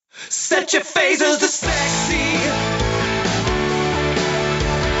Set your phasers to sexy.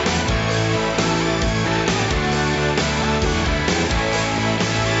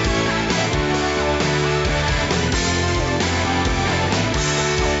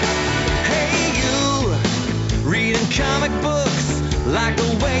 Hey you, reading comic books, like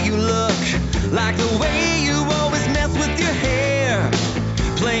the way you look, like the way you always mess with your hair.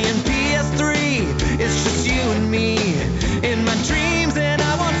 Playing PS3, it's just you and me in my dreams, and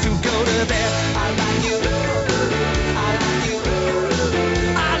I want to go to there. I like you, I like you,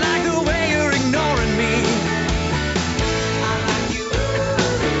 I like the way you're ignoring me. I like you,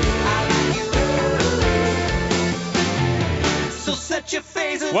 I like you. So set your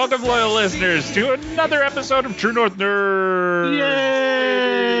faces. Welcome, loyal listeners, to another episode of True North Nerd.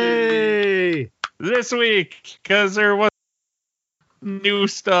 Yay! This week, because there was new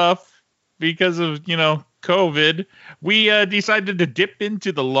stuff because of, COVID, we decided to dip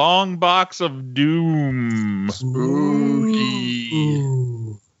into the long box of doom. Spooky.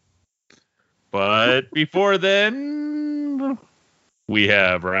 But before then, we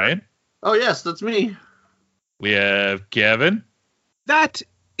have Ryan. Oh, yes, that's me. We have Kevin. That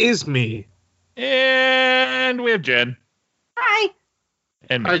is me. And we have Jen. Hi.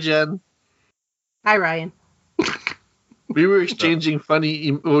 And me. Hi, Jen. Hi, Ryan. We were exchanging funny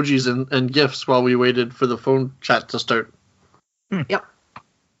emojis and GIFs while we waited for the phone chat to start. Yep.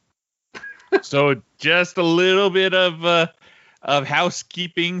 So just a little bit of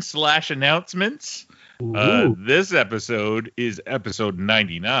housekeeping / announcements. This episode is episode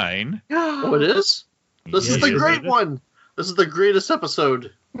 99. Oh, it is? This is the great one. This is the greatest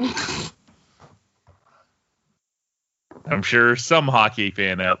episode. I'm sure some hockey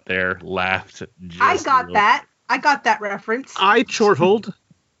fan out there laughed. I got that. I got that reference. I chortled.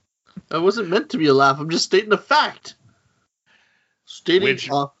 That wasn't meant to be a laugh. I'm just stating a fact.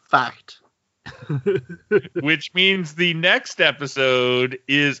 A fact. Which means the next episode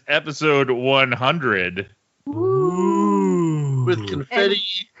is episode 100. Ooh. With confetti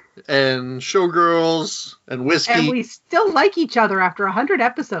and showgirls and whiskey. And we still like each other after 100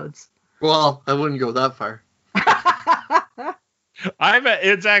 episodes. Well, I wouldn't go that far.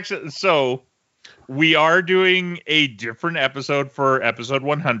 It's actually so. We are doing a different episode for episode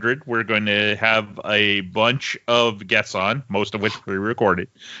 100. We're going to have a bunch of guests on, most of which we recorded.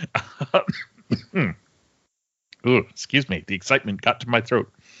 Ooh, excuse me. The excitement got to my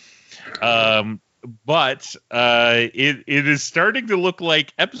throat. But it is starting to look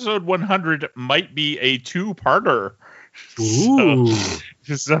like episode 100 might be a two-parter. Ooh.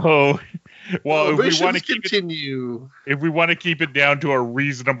 So well, if we want to continue, if we want to keep it down to a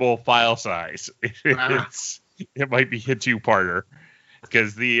reasonable file size, it might be a two-parter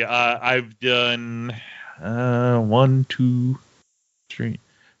because I've done 1, 2, 3,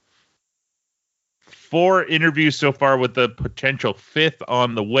 4 interviews so far with the potential 5th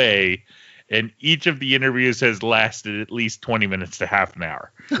on the way, and each of the interviews has lasted at least 20 minutes to half an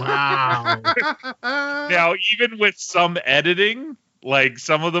hour. Wow. Now, even with some editing, like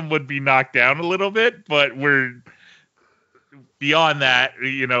some of them would be knocked down a little bit, but we're beyond that.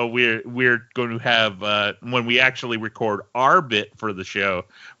 We're going to have when we actually record our bit for the show,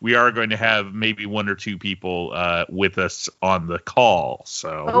 we are going to have maybe 1 or 2 people with us on the call.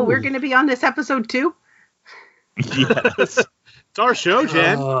 So, we're going to be on this episode too. Yes, it's our show,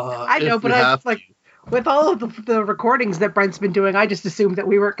 Jen. I know, but I like with all of the recordings that Brent's been doing, I just assumed that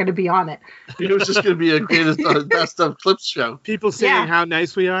we weren't going to be on it. It was just going to be a greatest best of clips show. People saying how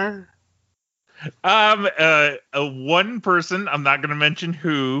nice we are. One person, I'm not going to mention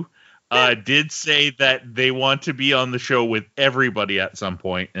who, did say that they want to be on the show with everybody at some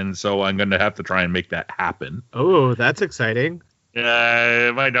point, and so I'm going to have to try and make that happen. Oh, that's exciting.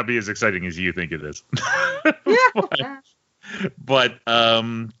 It might not be as exciting as you think it is. but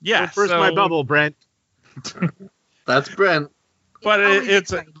yeah. Don't burst my bubble, Brent. That's Brent. But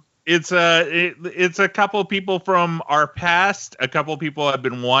it's a couple people from our past. A couple people I've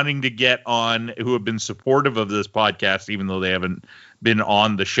been wanting to get on who have been supportive of this podcast, even though they haven't been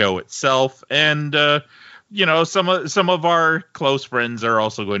on the show itself. And some of our close friends are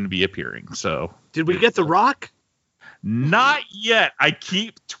also going to be appearing. So did we get The Rock? Not yet. I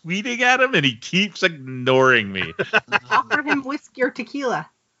keep tweeting at him and he keeps ignoring me. Offer him whiskey or tequila.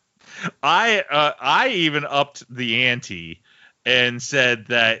 I even upped the ante and said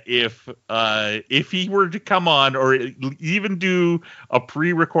that if he were to come on or even do a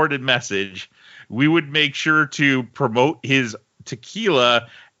pre-recorded message, we would make sure to promote his tequila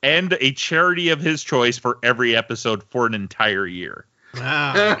and a charity of his choice for every episode for an entire year.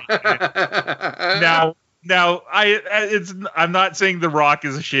 Wow. Now, I'm not saying The Rock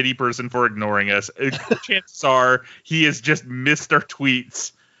is a shitty person for ignoring us. Chances are he has just missed our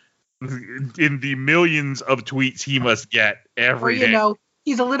tweets in the millions of tweets he must get every day.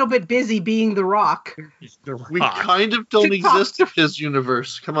 He's a little bit busy being The Rock. The Rock. We kind of don't exist in his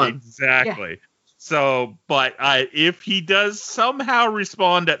universe. Come on. Exactly. Yeah. So, but if he does somehow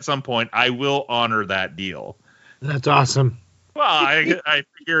respond at some point, I will honor that deal. That's awesome. Well, I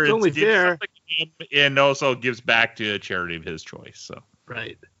figure It's only gives fair. something to him and also gives back to a charity of his choice. So,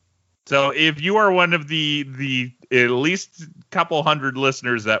 Right. so if you are one of the at least couple hundred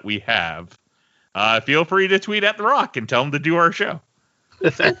listeners that we have, feel free to tweet at The Rock and tell him to do our show.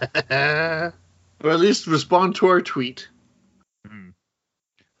 Or at least respond to our tweet.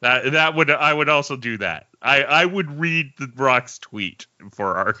 That would I would also do that. I would read The Rock's tweet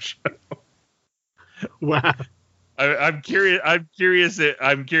for our show. Wow. I'm curious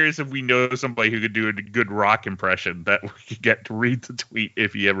if we know somebody who could do a good Rock impression that we could get to read the tweet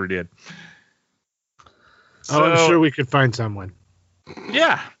if he ever did. I'm sure we could find someone.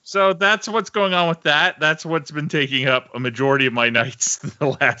 Yeah, so that's what's going on with that. That's what's been taking up a majority of my nights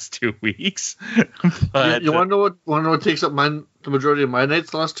the last 2 weeks. But, You want to know what takes up the majority of my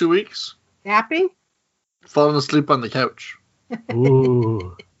nights the last 2 weeks? Napping? Falling asleep on the couch.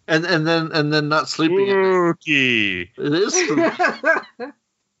 Ooh. And then not sleeping. spooky. It is spooky.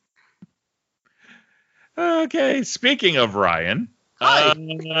 Okay, speaking of Ryan,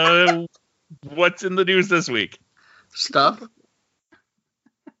 Hi. What's in the news this week? Stuff.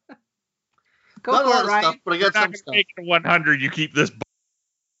 Go Not a for lot it, of Ryan. stuff, but I You're got not some going to stuff. make it to 100. You keep this.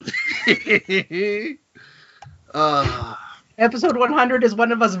 Episode 100 is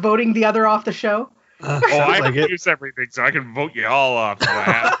one of us voting the other off the show. I Sounds like it. use everything, so I can vote you all off.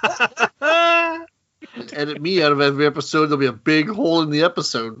 Edit me out of every episode. There'll be a big hole in the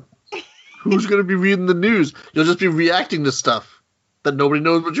episode. Who's going to be reading the news? You'll just be reacting to stuff that nobody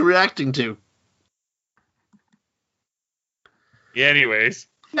knows what you're reacting to. Anyways,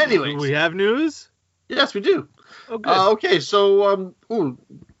 Anyways, Do we have news? yes, we do. Oh, good. Okay, so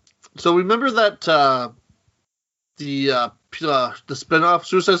so remember that the spin-off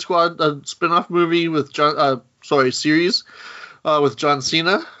Suicide Squad spin-off movie with series with John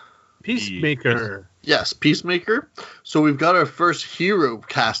Cena? Peacemaker. Yes, Peacemaker. So we've got our first hero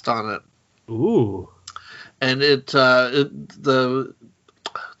cast on it. Ooh. And the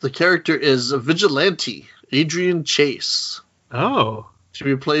character is a vigilante, Adrian Chase, Oh. to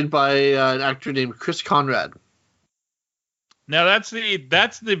be played by an actor named Chris Conrad. now that's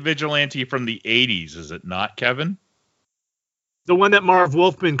the vigilante from the 80s, is it not, Kevin? The one that Marv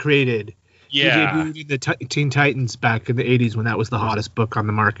Wolfman created. Yeah. He debuted in the Teen Titans back in the 80s when that was the hottest book on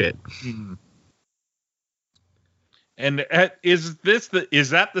the market. Hmm. And is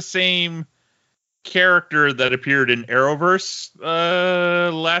that the same character that appeared in Arrowverse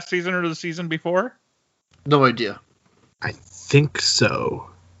last season or the season before? No idea. I think so.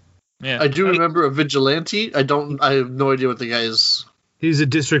 Yeah. I do remember a vigilante. I have no idea what the guy's He's a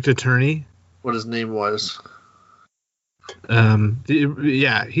district attorney. what his name was.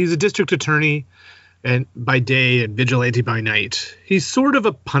 Yeah, he's a district attorney and by day and vigilante by night. He's sort of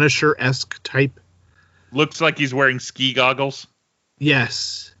a Punisher-esque type. Looks like he's wearing ski goggles.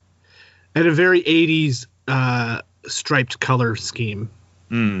 Yes. And a very 80s striped color scheme.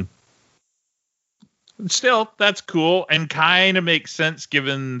 Hmm. Still, that's cool and kind of makes sense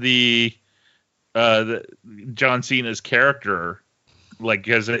given the John Cena's character, like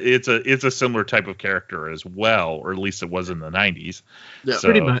because it's a similar type of character as well, or at least it was in the 90s. Yeah. So-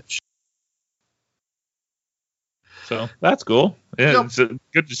 Pretty much. So that's cool. Yeah, Yep. it's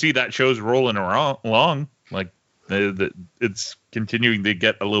good to see that show's rolling along. Like it's continuing to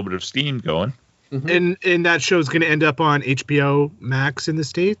get a little bit of steam going. Mhm. And that show's going to end up on HBO Max in the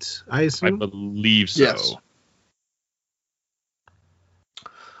States, I I assume. believe so. Yes.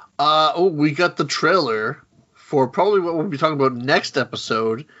 We got the trailer for probably what we'll be talking about next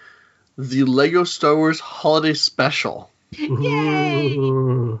episode, the Lego Star Wars Holiday Special. Yay!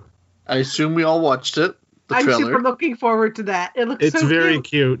 Ooh. I assume we all watched it. The I'm trailer. super looking forward to that. It looks It's so very cute.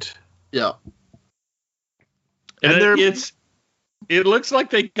 cute. Yeah. And And they're- it looks like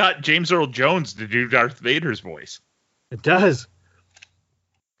they got James Earl Jones to do Darth Vader's voice. It does.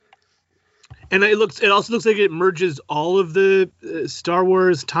 And it also looks like it merges all of the Star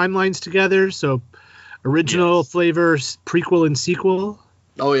Wars timelines together. So original Yes. flavor, prequel and sequel,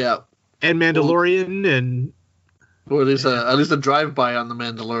 Oh yeah. and Mandalorian and Or at least a drive-by on the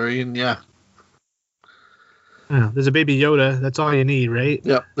Mandalorian. Yeah. there's a baby Yoda. That's all you need, right?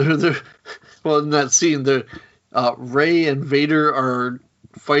 Yeah. Well, in that scene, Rey and Vader are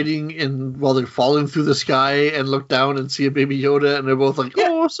fighting and while they're falling through the sky and look down and see a baby Yoda and they're both like,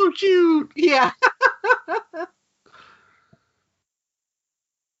 oh, so cute. Yeah.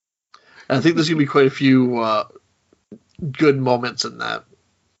 I think there's going to be quite a few good moments in that.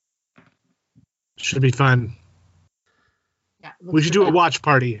 Should be fun. Yeah, We should do a watch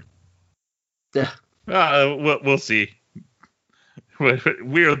party. Yeah. We'll see.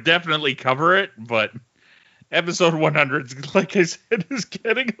 We'll definitely cover it, but episode 100, like I said, is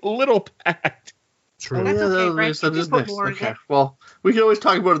getting a little packed. True. That's okay, Frank. that You is can put next. more in Okay. it. Well, we can always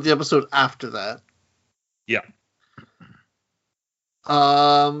talk about it the episode after that. Yeah.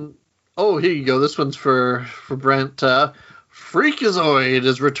 Oh, here you go. This one's for Brent. Freakazoid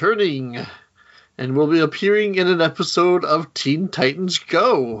is returning and will be appearing in an episode of Teen Titans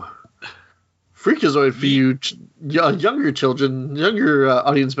Go. Freakazoid, for you younger children, younger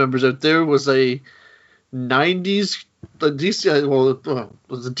audience members out there, was a 90s DC. Well,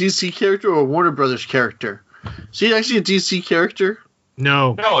 was a DC character or a Warner Brothers character? Is he actually a DC character?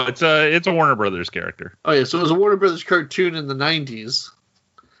 No. No, it's a Warner Brothers character. Oh yeah, so it was a Warner Brothers cartoon in the 90s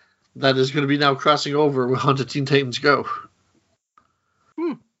that is going to be now crossing over onto Teen Titans Go.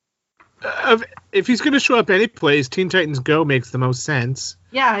 If he's going to show up any place, Teen Titans Go makes the most sense.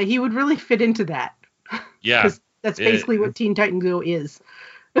 Yeah, he would really fit into that. Yeah. 'Cause that's basically what Teen Titans Go is.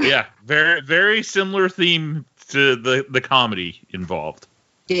 Yeah. Very, very similar theme to the comedy involved.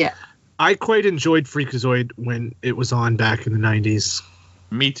 Yeah. I quite enjoyed Freakazoid when it was on back in the 90s.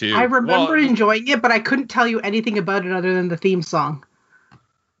 Me too. I remember Well, enjoying it, but I couldn't tell you anything about it other than the theme song.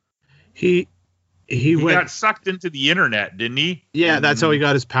 He he went. got sucked into the internet, didn't he? Yeah, that's how he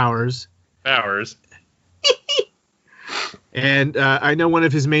got his powers. Powers. And I know one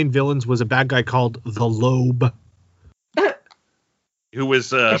of his main villains was a bad guy called the Lobe. Who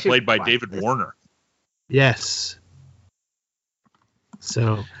was I should played by watch David this. Warner. Yes.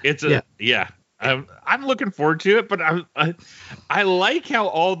 So It's I'm looking forward to it, but I like how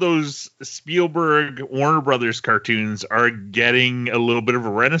all those Spielberg Warner Brothers cartoons are getting a little bit of a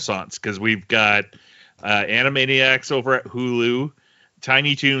renaissance, because we've got Animaniacs over at Hulu.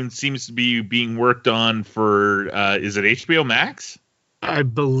 Tiny Toons seems to be being worked on for is it HBO Max? I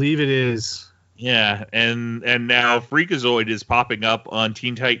believe it is. Yeah, and now Freakazoid is popping up on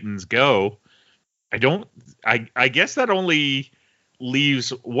Teen Titans Go. I guess that only leaves,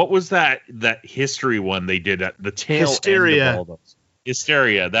 what was that history one they did at the tail Hysteria. end of all those?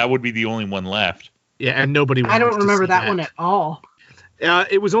 Hysteria. That would be the only one left. Yeah, and nobody. I don't wants to remember see that one at all.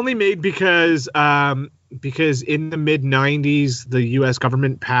 It was only made because in the mid 90s the U.S.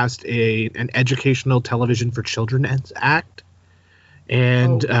 government passed an Educational Television for Children Act,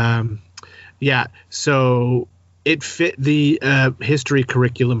 and so it fit the history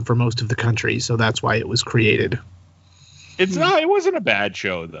curriculum for most of the country, so that's why it was created. It's not. It wasn't a bad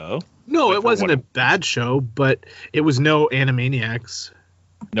show though. No, But it for wasn't what a bad show, but it was no Animaniacs.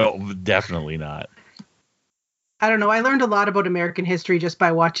 No, definitely not. I don't know. I learned a lot about American history just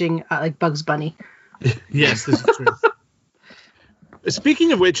by watching like Bugs Bunny. Yes, this is true.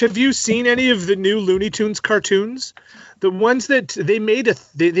 Speaking of which, have you seen any of the new Looney Tunes cartoons? The ones that they made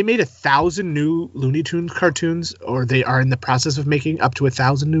they made 1,000 new Looney Tunes cartoons, or they are in the process of making up to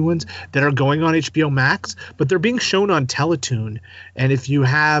 1,000 new ones that are going on HBO Max, but they're being shown on Teletoon. And if you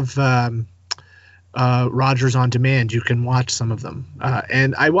have Rogers on Demand, you can watch some of them.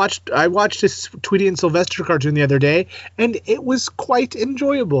 And I watched this Tweety and Sylvester cartoon the other day, and it was quite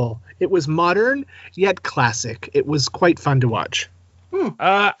enjoyable. It was modern yet classic. It was quite fun to watch.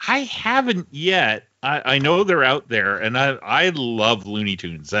 I haven't yet. I know they're out there, and I love Looney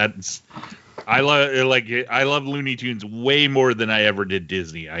Tunes. I love Looney Tunes way more than I ever did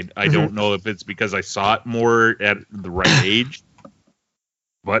Disney. I don't know if it's because I saw it more at the right age,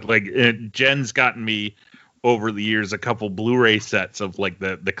 but like Jen's gotten me over the years a couple Blu-ray sets of like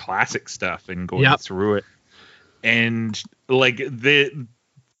the classic stuff and going through it, and like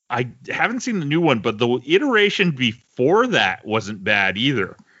I haven't seen the new one, but the iteration before that wasn't bad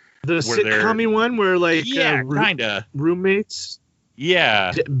either. The sitcom-y one where like kind of roommates.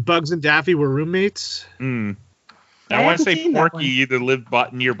 Yeah, Bugs and Daffy were roommates. I I want to haven't say seen that Porky one. either lived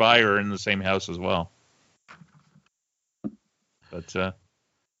nearby or in the same house as well. But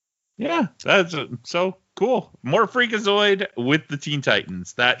yeah, that's so cool. More Freakazoid with the Teen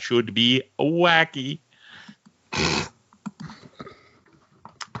Titans. That should be wacky.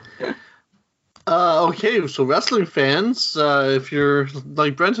 Okay, so wrestling fans, if you're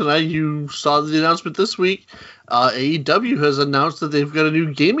like Brent and I, you saw the announcement this week. AEW has announced that they've got a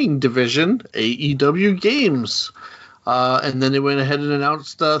new gaming division, AEW Games. And then they went ahead and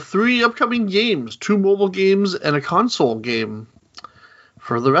announced 3 upcoming games, 2 mobile games and a console game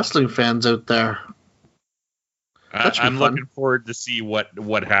for the wrestling fans out there. I'm looking forward to see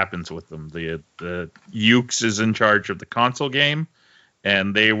what happens with them. The Ukes is in charge of the console game,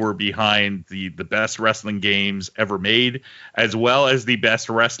 and they were behind the best wrestling games ever made, as well as the best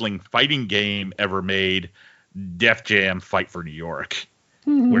wrestling fighting game ever made, Def Jam Fight for New York,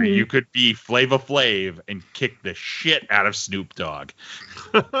 where you could be Flava Flav and kick the shit out of Snoop Dogg.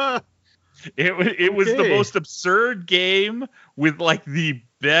 It was the most absurd game with like the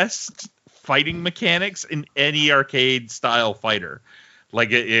best fighting mechanics in any arcade style fighter. Like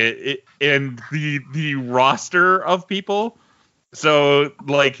it and the roster of people. So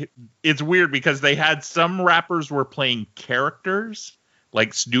like it's weird because they had some rappers were playing characters.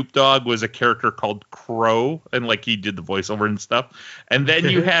 Like Snoop Dogg was a character called Crow, and like he did the voiceover and stuff. And then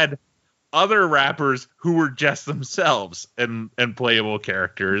you had other rappers who were just themselves and playable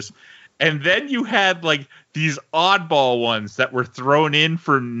characters. And then you had like these oddball ones that were thrown in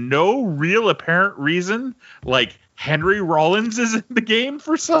for no real apparent reason. Like Henry Rollins is in the game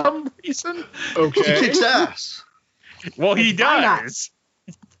for some reason. Okay. He kicks ass. Well, he does.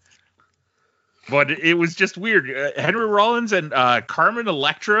 But it was just weird. Henry Rollins and Carmen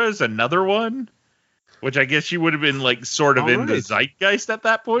Electra is another one, which I guess she would have been like sort of in the zeitgeist at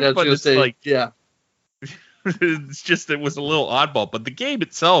that point. But it's like, yeah. It's just it was a little oddball, but the game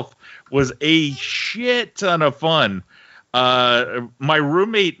itself was a shit ton of fun. My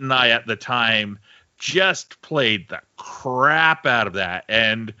roommate and I at the time just played the crap out of that,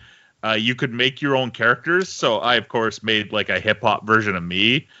 and you could make your own characters. So I, of course, made like a hip hop version of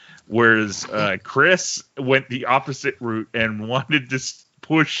me, whereas Chris went the opposite route and wanted to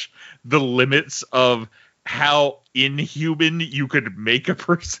push the limits of how inhuman you could make a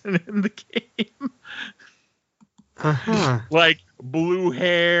person in the game. Like blue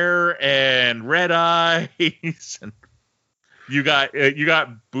hair and red eyes, and you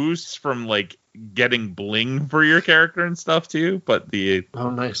got boosts from like getting bling for your character and stuff too. But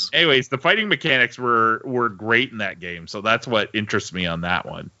nice. Anyways, the fighting mechanics were great in that game, so that's what interests me on that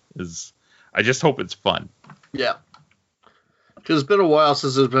one. Is I just hope it's fun. Yeah, because it's been a while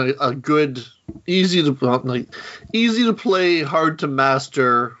since there's been a good, easy to play, hard to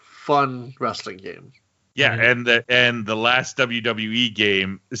master, fun wrestling game. Yeah, and the last WWE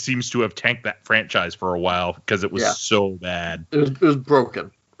game seems to have tanked that franchise for a while because it was so bad. It was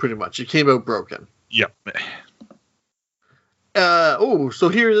broken, pretty much. It came out broken. Yep. So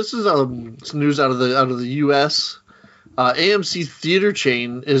here, this is some news out of the U.S. AMC Theater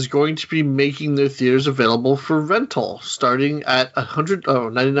Chain is going to be making their theaters available for rental, starting at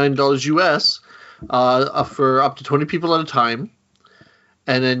 $99 US for up to 20 people at a time.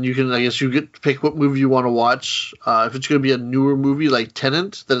 And then you get to pick what movie you want to watch. If it's going to be a newer movie like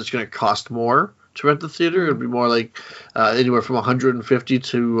Tenet, then it's going to cost more to rent the theater. It'll be more like anywhere from $150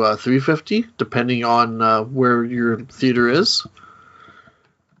 to $350, depending on where your theater is.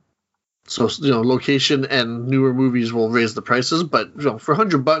 So location and newer movies will raise the prices. But for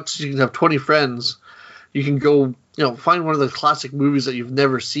 $100, you can have 20 friends. You can go find one of the classic movies that you've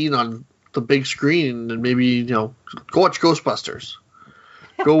never seen on the big screen, and maybe go watch Ghostbusters.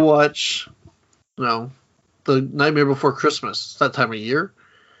 Go watch, The Nightmare Before Christmas. It's that time of year.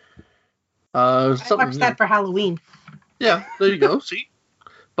 I watched that for Halloween. Yeah, there you go. See?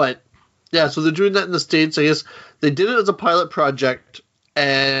 But, yeah, so they're doing that in the States. I guess they did it as a pilot project,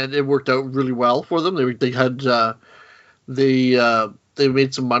 and it worked out really well for them. They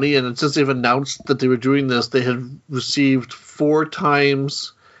made some money, and since they've announced that they were doing this, they had received 4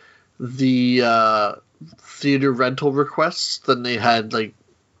 times the theater rental requests than they had like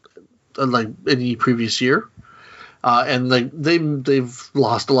any previous year, and they've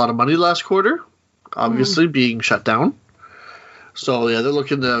lost a lot of money last quarter, obviously being shut down. So yeah, they're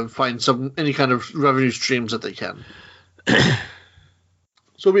looking to find any kind of revenue streams that they can.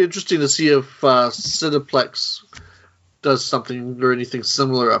 So it'll be interesting to see if Cineplex does something or anything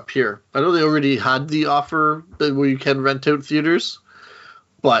similar up here. I know they already had the offer where you can rent out theaters,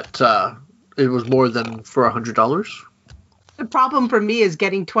 but it was more than for $100. The problem for me is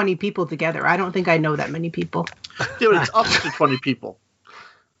getting 20 people together. I don't think I know that many people. Yeah, but it's up to 20 people.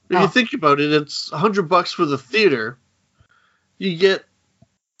 If you think about it, it's $100 for the theater. You get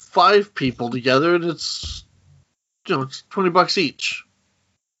 5 people together, and it's it's $20 each.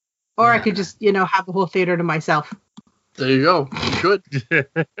 Or I could just have the whole theater to myself. There you go. You could.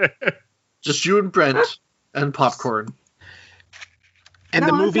 Just you and Brent and popcorn. And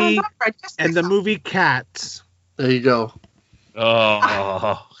the movie Cats. There you go.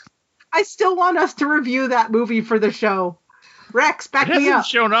 Oh. I still want us to review that movie for the show. Rex, back me up. It hasn't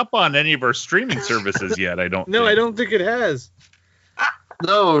shown up on any of our streaming services yet, I don't think. No, I don't think it has.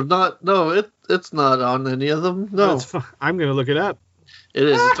 It's not on any of them. No, I'm gonna look it up. it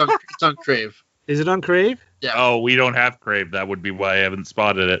is. It's on Crave. Is it on Crave? Yeah. Oh, we don't have Crave. That would be why I haven't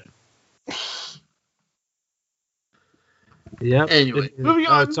spotted it. Yeah. Anyway, moving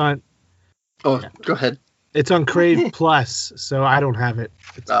on. It's on. Oh, go ahead. It's on Crave Plus, so I don't have it.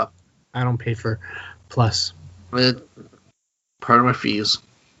 Oh. I don't pay for Plus. Part of my fees.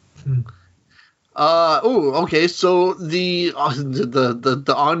 Hmm. Okay. So the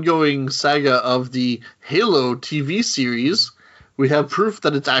ongoing saga of the Halo TV series, we have proof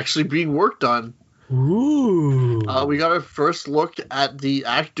that it's actually being worked on. Ooh. We got our first look at the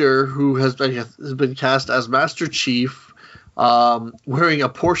actor who has been cast as Master Chief, wearing a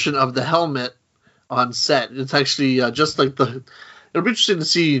portion of the helmet on set. It's actually just like it'll be interesting to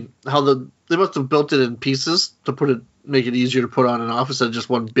see how they must have built it in pieces to make it easier to put on and off instead of just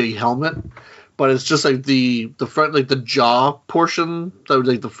one big helmet. But it's just like the front, like the jaw portion, that was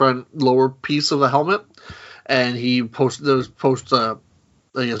like the front lower piece of the helmet. And he photos posted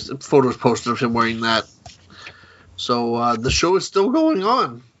of him wearing that. So the show is still going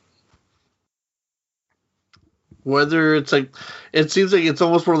on. Whether it's like, it seems like it's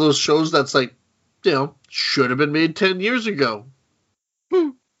almost one of those shows that's like, should have been made 10 years ago.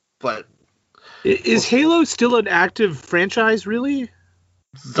 But is Halo still an active franchise, really?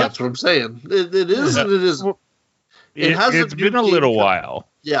 That's what I'm saying. It is and it isn't. It's been a little while.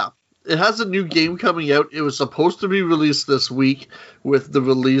 Yeah. It has a new game coming out. It was supposed to be released this week with the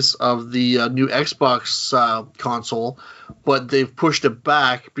release of the new Xbox console, but they've pushed it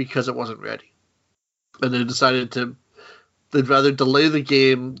back because it wasn't ready. And they decided they'd rather delay the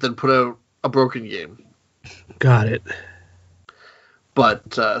game than put out a broken game. Got it.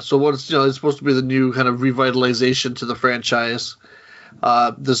 But so what's it's supposed to be the new kind of revitalization to the franchise.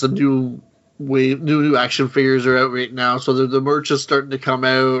 There's a new action figures are out right now, so the merch is starting to come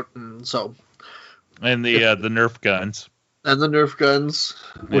out, and so. And the Nerf guns. And the Nerf guns,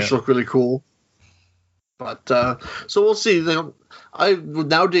 which look really cool. But so we'll see.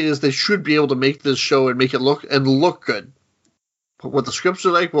 Nowadays they should be able to make this show and make it look good. But what the scripts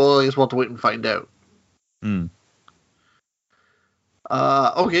are like, well, I guess we'll have to wait and find out.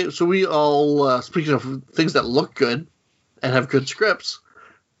 Okay, so we all speaking of things that look good and have good scripts,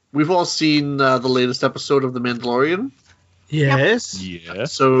 we've all seen the latest episode of The Mandalorian. Yes. Yes.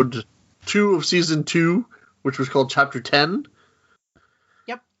 Episode 2 of season 2, which was called Chapter 10.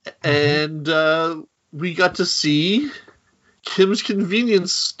 Yep. And we got to see Kim's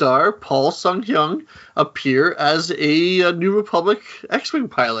Convenience star Paul Sung-hyung appear as a New Republic X-Wing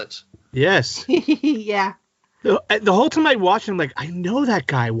pilot. Yes. Yeah. The whole time I watched him, like, I know that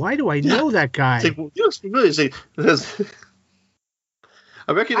guy. Why do I know that guy? It's like, well, you know, it's familiar. It's like,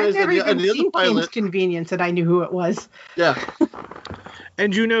 I recognize I've never even the other seen pilot. Kim's Convenience, and I knew who it was. Yeah.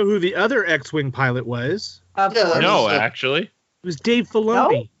 And you know who the other X-Wing pilot was? Of Yeah, course. No, was, actually. It was Dave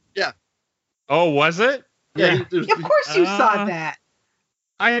Filoni. Oh, was it? Yeah. Of course you saw that.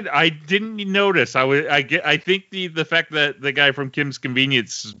 I didn't notice. I think the fact that the guy from Kim's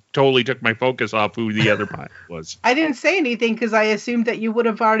Convenience totally took my focus off who the other pilot was. I didn't say anything because I assumed that you would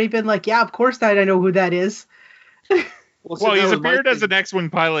have already been like, yeah, of course I know who that is. Well, he's appeared as an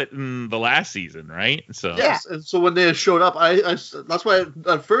X-Wing pilot in the last season, right? So Yes, and so when they showed up, I that's why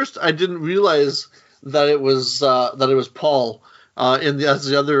at first I didn't realize that it was Paul as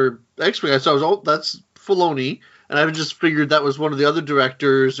the other X-Wing. I thought that's Filoni. And I just figured that was one of the other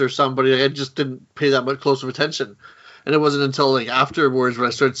directors or somebody. I just didn't pay that much close of attention. And it wasn't until like afterwards when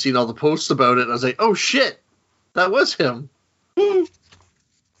I started seeing all the posts about it, I was like, oh shit, that was him.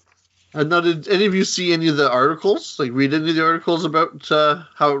 And now, did any of you see any of the articles? Like read any of the articles about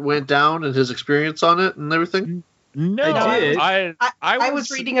how it went down and his experience on it and everything? No, I did. I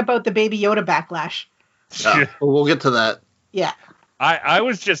was reading about the Baby Yoda backlash. Well, we'll get to that. Yeah. I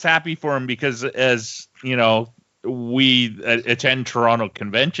was just happy for him because, as you know, we attend Toronto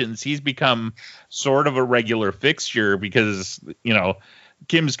conventions. He's become sort of a regular fixture because, you know,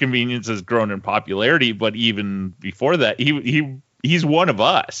 Kim's Convenience has grown in popularity, but even before that, he's one of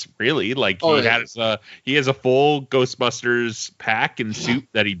us, really. Like he has a full Ghostbusters pack and suit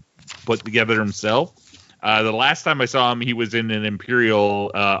that he put together himself. The last time I saw him, he was in an Imperial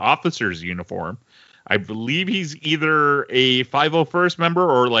officer's uniform. I believe he's either a 501st member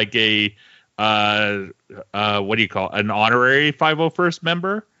or like a what do you call it? An honorary 501st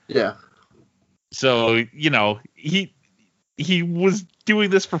member? Yeah. So, you know, he was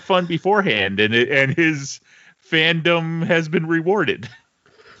doing this for fun beforehand, and his fandom has been rewarded.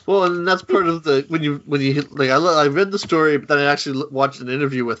 Well, and that's part of the when you like I read the story, but then I actually watched an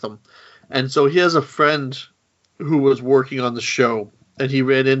interview with him, and so he has a friend who was working on the show, and he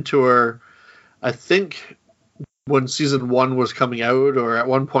ran into her, I think, when season 1 was coming out, or at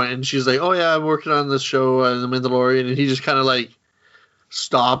one point, and she's like, "Oh yeah, I'm working on this show, The Mandalorian," and he just kind of like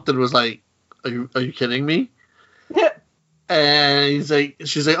stopped and was like, "Are you kidding me?" And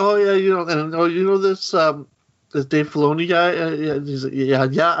she's like, "Oh yeah, this this Dave Filoni guy." He's like,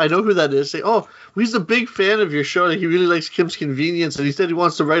 yeah, I know who that is. Say, "Oh, he's a big fan of your show. He really likes Kim's Convenience, and he said he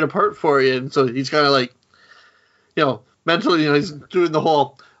wants to write a part for you." And so he's kind of like, mentally, he's doing the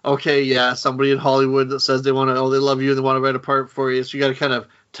whole, okay, yeah, somebody in Hollywood that says they love you and they want to write a part for you. So you got to kind of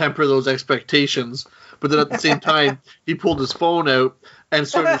temper those expectations. But then at the same time, he pulled his phone out and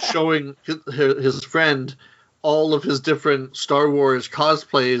started showing his friend all of his different Star Wars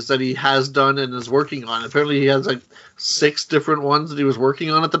cosplays that he has done and is working on. Apparently he has like 6 different ones that he was working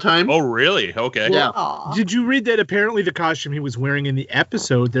on at the time. Oh, really? Okay. Yeah. Aw. Did you read that apparently the costume he was wearing in the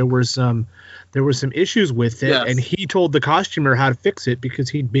episode, there were some issues with it, Yes. and he told the costumer how to fix it because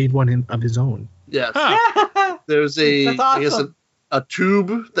he'd made one of his own. Yes. Huh. There's That's I guess awesome. a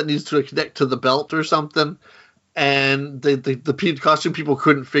tube that needs to connect to the belt or something. And the costume people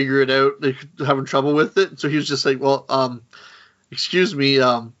couldn't figure it out. They were having trouble with it. So he was just like, "Well, excuse me,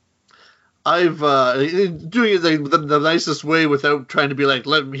 I've doing it the nicest way without trying to be like,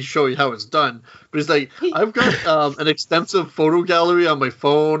 let me show you how it's done." But he's like, "I've got an extensive photo gallery on my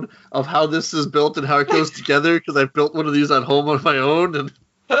phone of how this is built and how it goes together because I built one of these at home on my own." And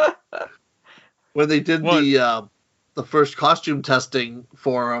when they did the first costume testing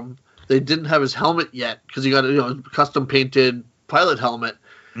for him, they didn't have his helmet yet because he got a custom painted pilot helmet.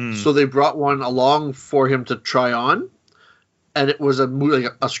 So they brought one along for him to try on, and it was a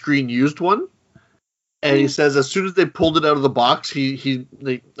screen used one. And he says as soon as they pulled it out of the box,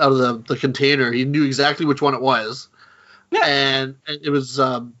 out of the container, he knew exactly which one it was. And it was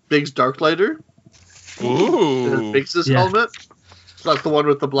Biggs Darklighter. Ooh. Biggs' Yeah. helmet. So that's the one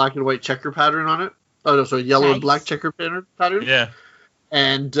with the black and white checker pattern on it. Oh no, sorry, yellow and Nice. black checker pattern. Yeah.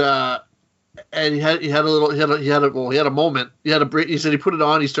 And he had a moment. He had a break. He said he put it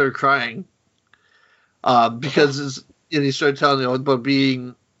on. He started crying because he started telling about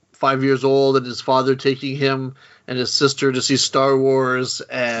being 5 years old and his father taking him and his sister to see Star Wars,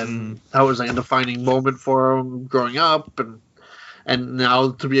 and that was like a defining moment for him growing up, and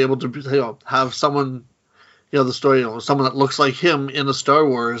now to be able to have someone, the story, someone that looks like him in the Star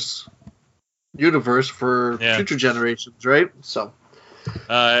Wars universe for future generations, right? So.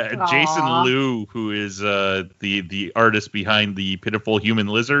 Jason Aw. Liu, who is the artist behind the Pitiful Human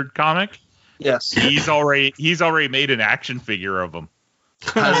Lizard comic, Yes. he's already made an action figure of him.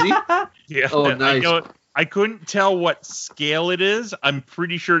 Has he? Yeah. Oh, nice. I couldn't tell what scale it is. I'm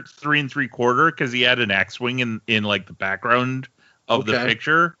pretty sure it's 3 3/4 because he had an X-wing in like the background of the Okay.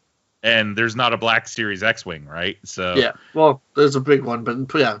 picture, and there's not a Black Series X-wing, right? So Yeah. Well, there's a big one,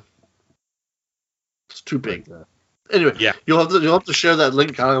 but yeah, it's too big. Anyway, Yeah. you'll have to share that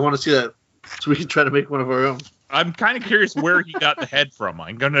link. I want to see that so we can try to make one of our own. I'm kind of curious where he got the head from.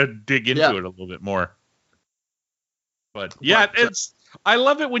 I'm gonna dig into it a little bit more. But yeah, I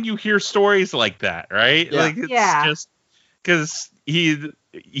love it when you hear stories like that, right? Yeah. Like it's Yeah. just because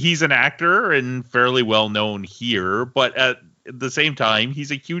he's an actor and fairly well known here, but at the same time,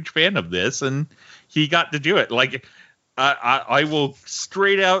 he's a huge fan of this, and he got to do it. Like I will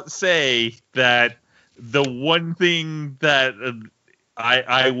straight out say that the one thing that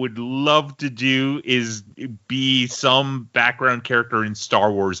I would love to do is be some background character in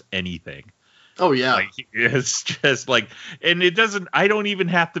Star Wars anything. Oh yeah. Like, it's just like, and it doesn't, I don't even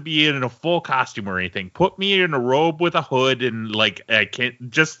have to be in a full costume or anything. Put me in a robe with a hood and like, I can't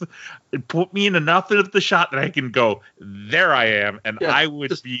just put me in enough of the shot that I can go, there I am. And Yeah, I would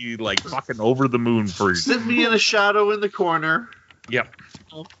just- be like fucking over the moon for Sit me in a shadow in the corner. Yep.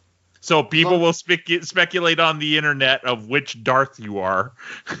 So people will speculate on the internet of which Darth you are.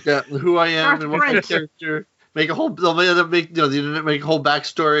 Yeah, who I am Darth and what my Prince. character. They'll make the internet make a whole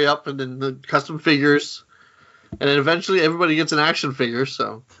backstory up and then the custom figures, and then eventually everybody gets an action figure.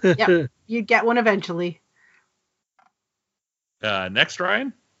 So Yep. You'd get one eventually. Next,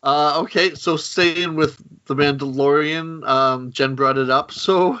 Ryan. okay, so staying with the Mandalorian, Jen brought it up.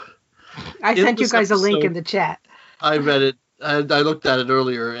 So I In sent you this guys a link episode- in the chat. I read it. I looked at it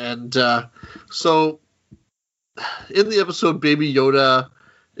earlier, and so in the episode, Baby Yoda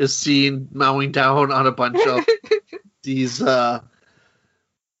is seen mowing down on a bunch of these Frog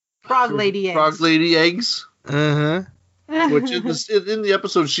lady eggs. frog lady eggs. Uh-huh. Which in the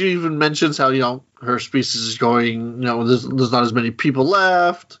episode, she even mentions how her species is going. There's not as many people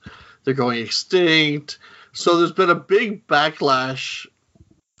left. They're going extinct. So there's been a big backlash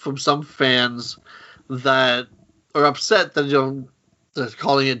from some fans that are upset that they're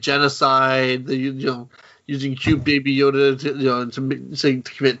calling it genocide. Using cute Baby Yoda to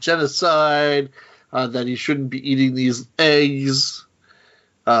commit genocide. That he shouldn't be eating these eggs.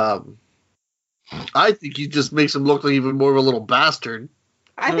 I think he just makes him look like even more of a little bastard.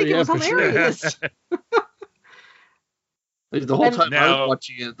 I think it was hilarious. Sure. The whole time I was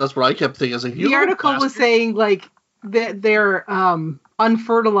watching it, that's what I kept thinking. I was like, the article was saying like that they're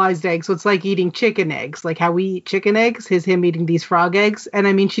unfertilized eggs, so it's like eating chicken eggs, like how we eat chicken eggs. Him eating these frog eggs, and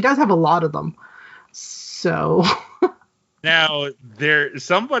I mean, she does have a lot of them. So now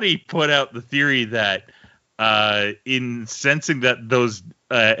somebody put out the theory that in sensing that those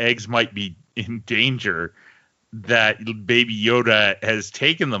eggs might be in danger, that Baby Yoda has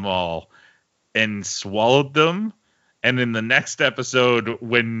taken them all and swallowed them. And in the next episode,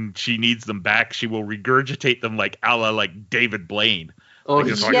 when she needs them back, she will regurgitate them like a la like David Blaine. Oh,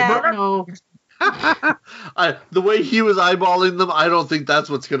 no. The way he was eyeballing them, I don't think that's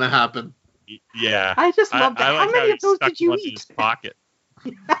what's going to happen. Yeah. I just love that. How many of those did you eat? In his pocket.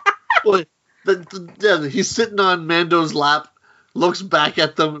 Well, he's sitting on Mando's lap, looks back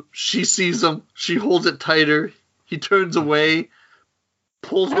at them. She sees them. She holds it tighter. He turns away,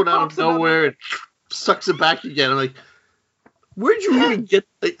 pulls one out of nowhere, and sucks it back again. I'm like, where'd you even get?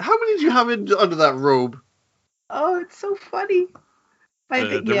 Like, how many did you have under that robe? Oh, it's so funny.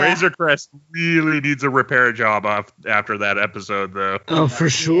 The Razor Crest really needs a repair job after that episode, though. Oh, for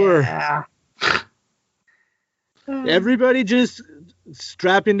sure. Yeah. Everybody just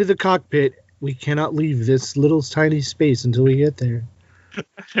strap into the cockpit. We cannot leave this little tiny space until we get there.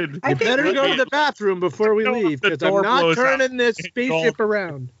 You better go to the bathroom before we leave, because I'm not turning this spaceship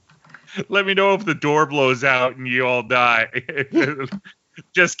around. Let me know if the door blows out and you all die.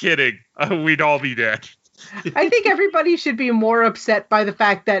 Just kidding. We'd all be dead. I think everybody should be more upset by the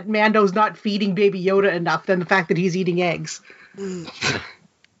fact that Mando's not feeding Baby Yoda enough than the fact that he's eating eggs.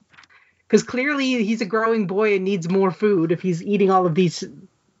 Because clearly he's a growing boy and needs more food if he's eating all of these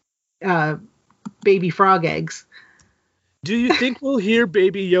baby frog eggs. Do you think we'll hear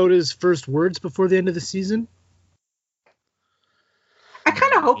Baby Yoda's first words before the end of the season? I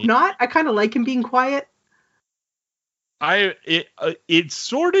kind of hope not. I kind of like him being quiet. It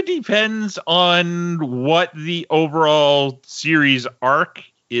sort of depends on what the overall series arc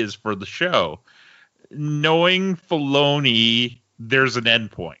is for the show. Knowing Filoni, there's an end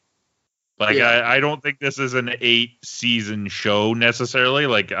point. Like, yeah. I don't think this is an 8-season show necessarily.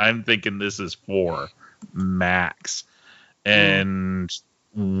 Like, I'm thinking this is 4 max. And see,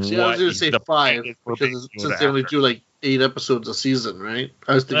 I was going to say 5 because since they only do like 8 episodes a season, right?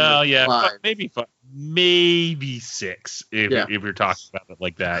 I was thinking 5. Maybe 5. Maybe 6 if you're talking about it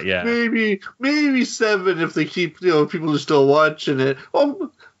like that. Yeah, maybe 7 if they keep people are still watching it.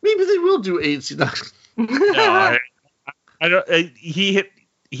 Oh, maybe they will do 8. No, I don't.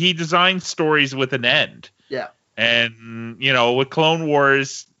 He designed stories with an end. Yeah, and with Clone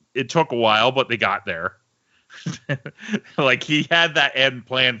Wars, it took a while, but they got there. Like he had that end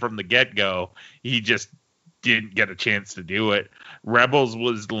plan from the get-go. He just didn't get a chance to do it. Rebels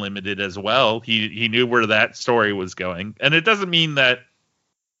was limited as well. He knew where that story was going, and it doesn't mean that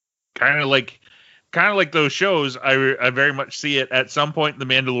kind of like those shows. I very much see it at some point. The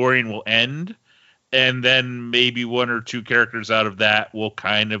Mandalorian will end, and then maybe 1 or 2 characters out of that will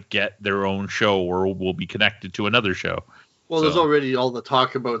kind of get their own show or will be connected to another show. Well, there's already all the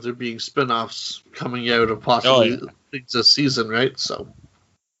talk about there being spin-offs coming out of possibly this season, right? So.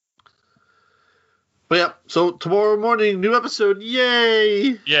 But yeah, so tomorrow morning, new episode.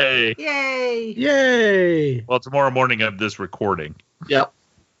 Yay! Yay! Yay! Yay! Well, tomorrow morning of this recording. Yep.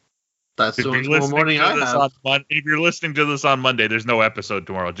 That's the tomorrow morning I have. If you're listening to this on Monday, there's no episode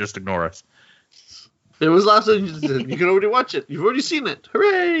tomorrow. Just ignore us. It was last week. You can already watch it. You've already seen it.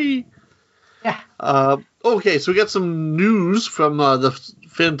 Hooray! Yeah. Okay, so we got some news from the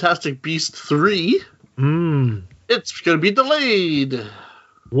Fantastic Beasts 3. It's going to be delayed.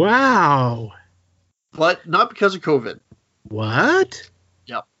 Wow. But not because of COVID. What?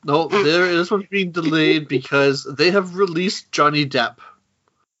 Yeah. No, this one's being delayed because they have released Johnny Depp.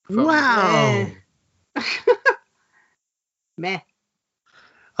 Wow. Meh.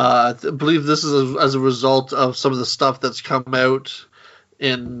 I believe this is as a result of some of the stuff that's come out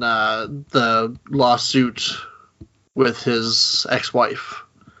in the lawsuit with his ex-wife.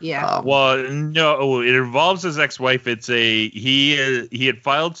 Yeah. Well, no, it involves his ex-wife. It's he had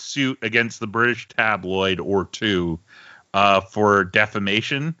filed suit against the British tabloid or two for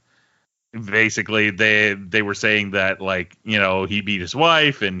defamation. Basically, they were saying that he beat his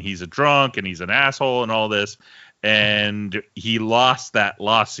wife and he's a drunk and he's an asshole and all this, and he lost that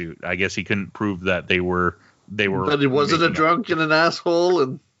lawsuit. I guess he couldn't prove that they were they were. But he wasn't a making up. drunk and an asshole.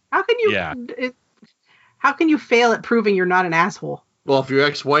 And How can you? Yeah. How can you fail at proving you're not an asshole? well, if your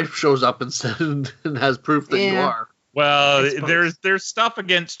ex-wife shows up and said and has proof that you Yeah. are. Well, I suppose. there's stuff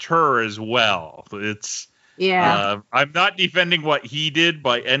against her as well. It's Yeah. I'm not defending what he did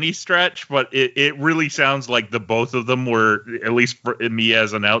by any stretch, but it really sounds like the both of them were, at least for me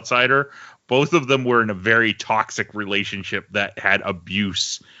as an outsider, both of them were in a very toxic relationship that had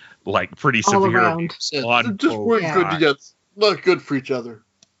abuse, like pretty All severe around. abuse. Said, On just both weren't good sides. together. Not good for each other.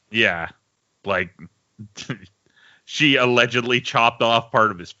 Yeah, like she allegedly chopped off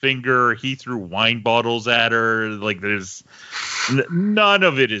part of his finger. He threw wine bottles at her. Like there's none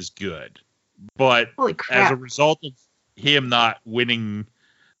of it is good. But Holy as crap. a result of him not winning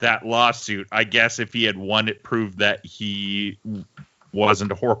that lawsuit, I guess if he had won, it proved that he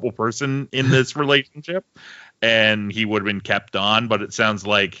wasn't a horrible person in this relationship, and he would have been kept on. But it sounds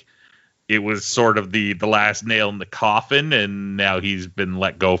like it was sort of the last nail in the coffin, and now he's been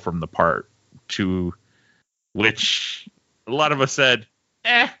let go from the part, to which a lot of us said,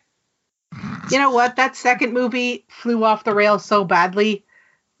 You know what? That second movie flew off the rails so badly,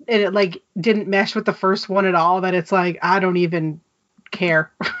 and it like didn't mesh with the first one at all, that it's like I don't even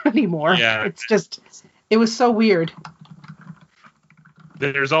care anymore. Yeah. It's just, it was so weird.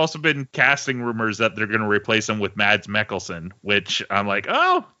 There's also been casting rumors that they're going to replace him with Mads Mikkelsen, which I'm like,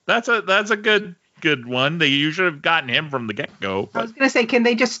 oh, that's a good one. They usually have gotten him from the get-go. I was gonna say, can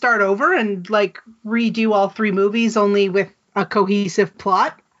they just start over and like redo all three movies only with a cohesive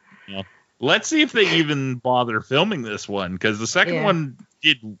plot? Let's see if they even bother filming this one, because the second Yeah. one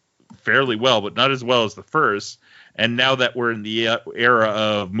did fairly well, but not as well as the first. And now that we're in the era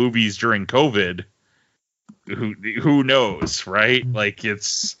of movies during COVID, who knows, right? Like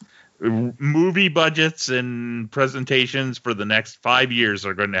it's movie budgets and presentations for the next 5 years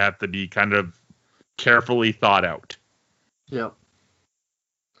are going to have to be kind of carefully thought out. Yeah.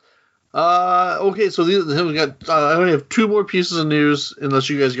 Okay, so we got. I only have two more pieces of news, unless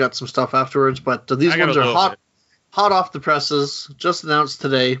you guys got some stuff afterwards. But these I got ones a are little bit. hot off the presses. Just announced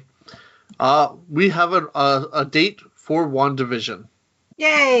today. We have a date for WandaVision,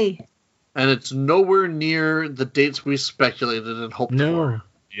 Yay! and it's nowhere near the dates we speculated and hoped No. for.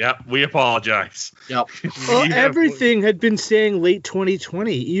 Yep, we apologize. Yep. Well, We have- everything had been saying late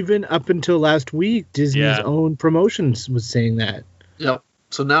 2020, even up until last week. Disney's Yeah. own promotions was saying that. Yep.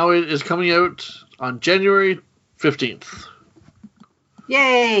 So now it is coming out on January 15th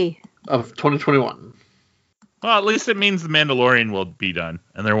Yay! of 2021, Well, at least it means the Mandalorian will be done,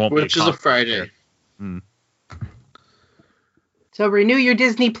 and there won't which be is a conflict Friday. there. So renew your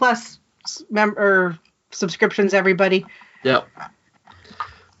Disney Plus subscriptions, everybody. Yep.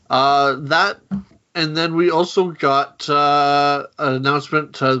 That, and then we also got an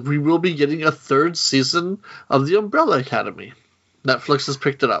announcement. We will be getting a third season of The Umbrella Academy. Netflix has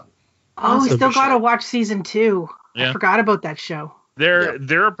picked it up. Oh, we Awesome. still gotta watch season 2. Yeah. I forgot about that show.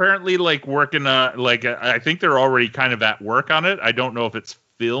 They're apparently like working I think they're already kind of at work on it. I don't know if it's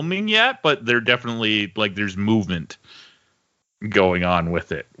filming yet, but they're definitely like there's movement going on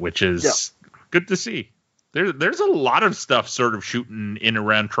with it, which is good to see. There's a lot of stuff sort of shooting in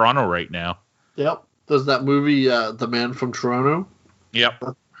around Toronto right now. Yep. There's that movie, The Man from Toronto. Yep.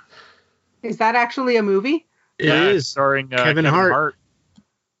 Is that actually a movie? It is. starring Kevin Hart.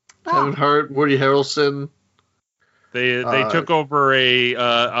 Kevin Hart, Woody Harrelson. They took over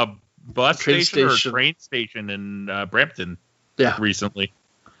a bus Train station or a station. train station in Brampton Yeah. recently.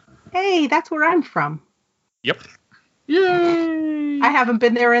 Hey, that's where I'm from. Yep. Yay! I haven't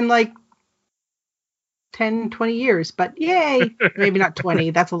been there in like 10, 20 years, but yay. Maybe not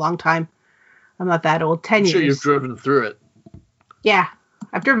 20. That's a long time. I'm not that old. 10 I'm sure you've years. driven through it. Yeah,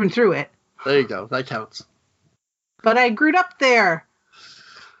 I've driven through it. There you go. That counts. But I grew up there.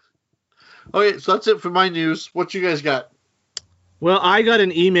 Okay, so that's it for my news. What you guys got? Well, I got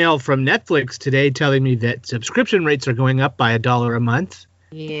an email from Netflix today telling me that subscription rates are going up by $1 a month.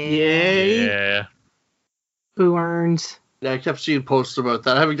 Yeah. Yay. Yeah. Who earns? Yeah, I kept seeing posts about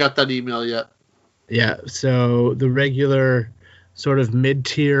that. I haven't got that email yet. Yeah, so the regular sort of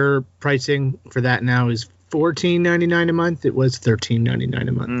mid-tier pricing for that now is $14.99 a month. It was $13.99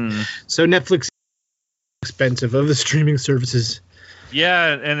 a month. Mm. So Netflix is expensive of the streaming services. Yeah,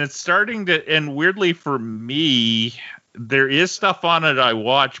 and it's starting to, and weirdly for me, there is stuff on it I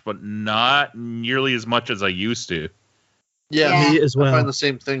watch, but not nearly as much as I used to. Yeah, Yeah. Me as I find well. the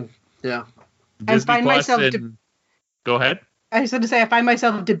same thing. Yeah. I Disney find Plus myself and, go ahead. I was going to say, I find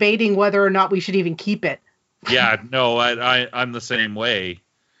myself debating whether or not we should even keep it. Yeah, no, I'm the same way.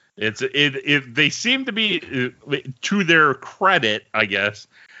 They seem to be, to their credit, I guess,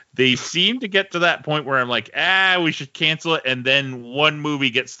 they seem to get to that point where I'm like, we should cancel it, and then one movie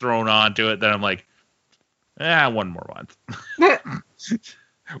gets thrown onto it. Then I'm like, one more month,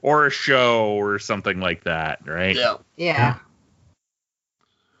 or a show or something like that, right? Yeah.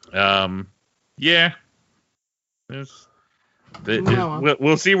 Yeah.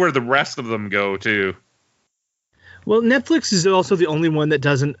 We'll see where the rest of them go too. Well, Netflix is also the only one that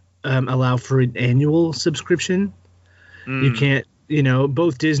doesn't allow for an annual subscription. You can't,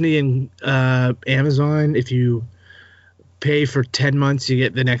 both Disney and Amazon, if you pay for 10 months, you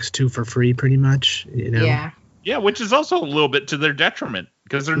get the next 2 for free pretty much, Yeah. Yeah, which is also a little bit to their detriment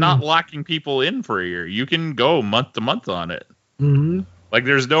because they're not locking people in for a year. You can go month to month on it. Mm-hmm. Like,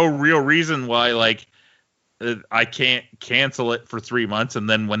 there's no real reason why, like, I can't cancel it for 3 months, and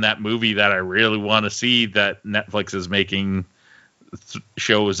then when that movie that I really want to see that Netflix is making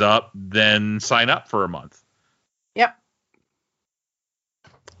shows up, then sign up for a month. Yep.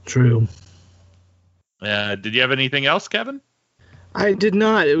 True. Did you have anything else, Kevin? I did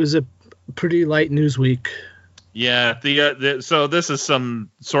not. It was a pretty light news week. Yeah, so this is some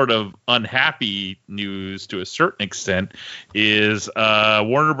sort of unhappy news to a certain extent, is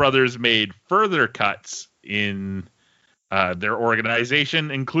Warner Brothers made further cuts in their organization,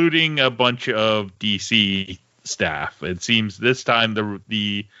 including a bunch of DC staff. It seems this time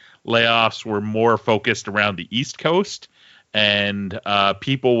the layoffs were more focused around the East Coast and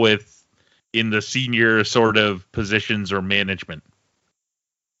people in the senior sort of positions or management.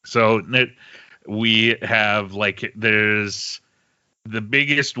 So we have, like, there's the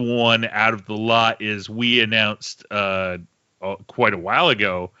biggest one out of the lot is we announced quite a while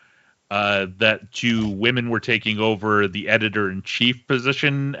ago that 2 women were taking over the editor-in-chief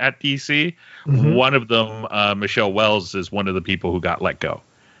position at DC. Mm-hmm. One of them, Michelle Wells, is one of the people who got let go.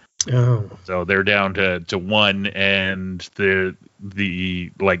 Oh. So they're down to one, and the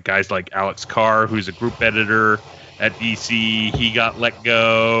like guys like Alex Carr, who's a group editor at DC, he got let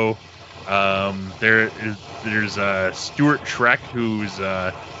go. There's Stuart Schreck, who's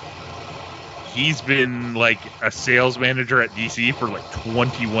he's been like a sales manager at DC for like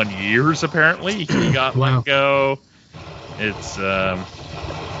 21 years. Apparently, he got let go. It's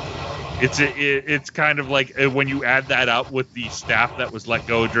kind of like when you add that up with the staff that was let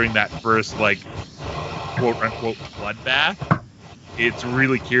go during that first, like, quote unquote bloodbath. It's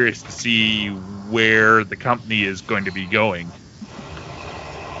really curious to see where the company is going to be going.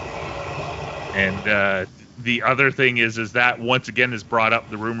 And the other thing is that once again has brought up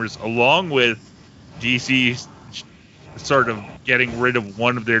the rumors, along with DC sort of getting rid of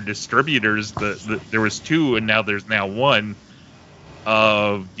one of their distributors. There was 2, and now there's one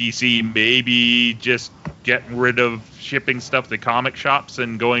of DC maybe just getting rid of shipping stuff to comic shops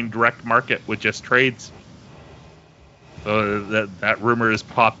and going direct market with just trades. So that rumor has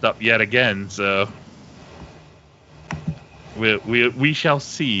popped up yet again. So we shall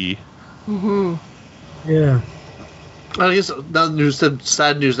see. Mm-hmm. Yeah. I guess that news said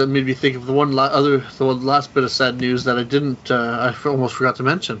sad news that made me think of the last bit of sad news that I didn't. I almost forgot to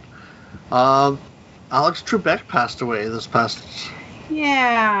mention. Alex Trebek passed away this past.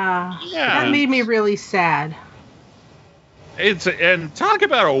 Yeah. That made me really sad. And talk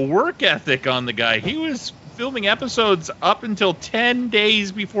about a work ethic on the guy. He was filming episodes up until 10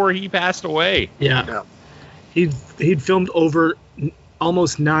 days before he passed away. Yeah. He'd filmed over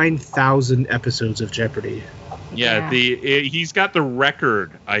almost 9,000 episodes of Jeopardy. Yeah, he's got the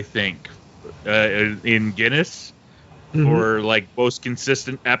record, I think, in Guinness for like most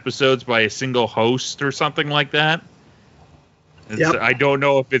consistent episodes by a single host or something like that. Yep. I don't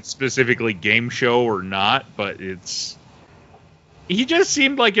know if it's specifically game show or not, but he just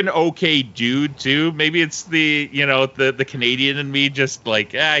seemed like an okay dude too. Maybe it's the Canadian in me, just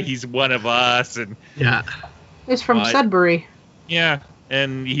like, he's one of us, and it's from Sudbury. Yeah,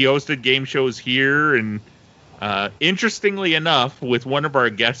 and he hosted game shows here, and interestingly enough, with one of our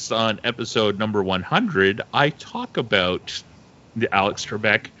guests on episode number 100, I talk about the Alex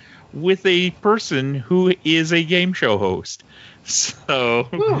Trebek with a person who is a game show host. So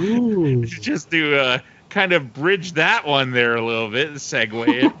just to kind of bridge that one there a little bit, segue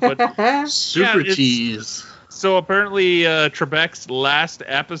it. But super tease. So apparently Trebek's last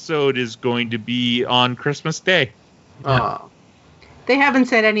episode is going to be on Christmas Day. They haven't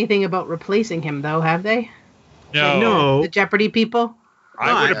said anything about replacing him, though, have they? No. The Jeopardy people?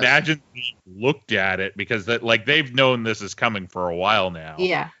 I would imagine they looked at it because they've known this is coming for a while now.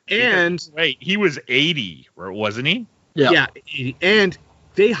 Yeah. And wait, he was 80, wasn't he? Yeah. And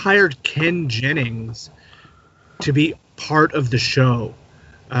they hired Ken Jennings to be part of the show.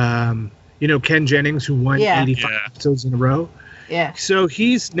 Ken Jennings, who won 85 episodes in a row. Yeah. So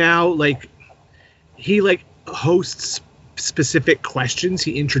he's now like, he like hosts specific questions.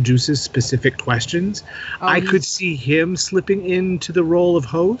 He introduces specific questions. Oh, I could he's- see him slipping into the role of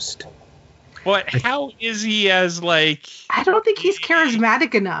host. But how is he as like? I don't think he's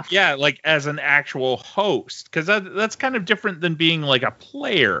charismatic enough. Yeah, like as an actual host, because that's kind of different than being like a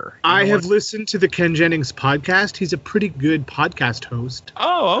player. You I know have what- listened to the Ken Jennings podcast. He's a pretty good podcast host.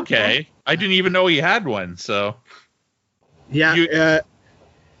 Oh, okay. I didn't even know he had one. So Yeah,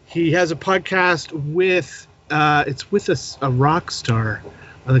 he has a podcast with it's with a rock star,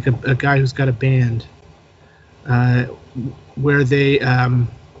 like a guy who's got a band, where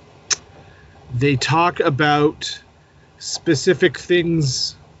they talk about specific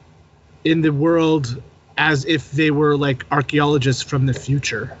things in the world as if they were like archaeologists from the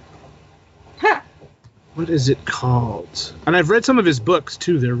future. Huh. What is it called? And I've read some of his books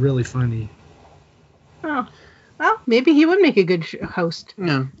too. They're really funny. Oh. Well, maybe he would make a good host.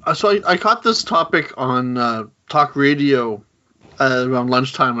 Yeah. So I caught this topic on talk radio around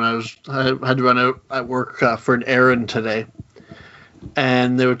lunchtime when I had to run out at work for an errand today,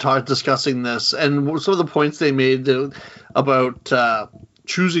 and they were discussing this, and some of the points they made about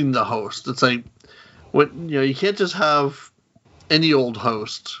choosing the host. It's like, you can't just have any old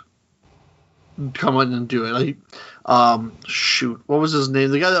host come on and do it. Like, what was his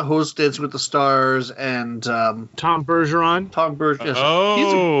name? The guy that hosts Dancing with the Stars and Tom Bergeron. Tom Bergeron. Yes.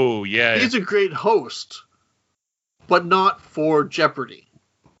 oh, yeah. He's a great host, but not for Jeopardy.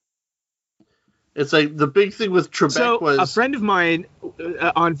 It's like the big thing with Trebek So was a friend of mine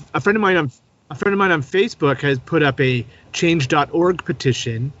on Facebook has put up a change.org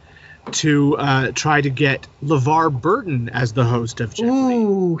petition to try to get LeVar Burton as the host of Jeopardy.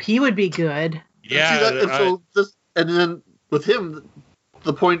 Ooh, he would be good. Yeah. See that, and so this, and then with him,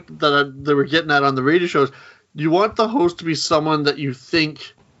 the point that they were getting at on the radio shows, you want the host to be someone that you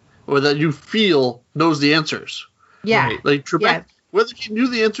think or that you feel knows the answers. Yeah. Right. Like Trebek, Yeah. whether he knew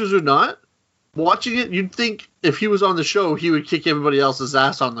the answers or not, watching it, you'd think if he was on the show, he would kick everybody else's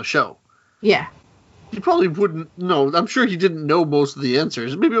ass on the show. Yeah. He probably wouldn't know. I'm sure he didn't know most of the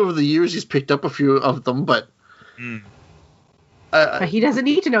answers. Maybe over the years he's picked up a few of them, but Mm. But he doesn't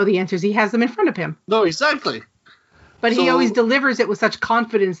need to know the answers. He has them in front of him. no, exactly. But he So- always delivers it with such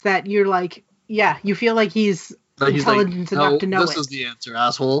confidence that you're like, yeah, you feel like he's Like, he's like, intelligent enough to know this it. is the answer,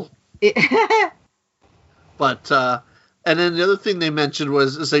 asshole. It- But and then the other thing they mentioned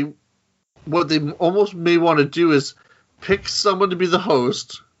was what they almost may want to do is pick someone to be the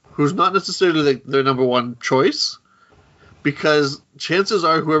host who's not necessarily their number one choice, because chances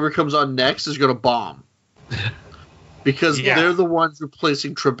are whoever comes on next is going to bomb, because Yeah. they're the ones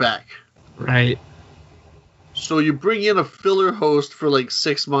replacing Trebek. Right. So you bring in a filler host for like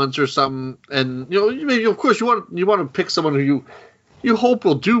 6 months or something, and maybe of course you want to pick someone who you hope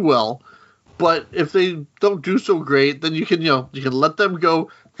will do well. But if they don't do so great, then you can let them go.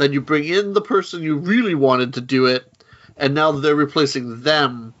 Then you bring in the person you really wanted to do it, and now they're replacing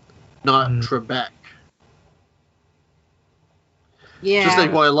them, not Trebek. yeah. Just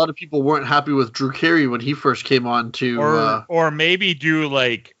like why a lot of people weren't happy with Drew Carey when he first came on to. Or maybe do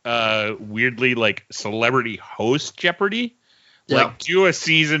like weirdly like celebrity host Jeopardy. Yeah. Like do a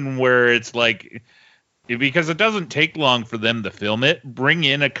season where it's like, because it doesn't take long for them to film it, bring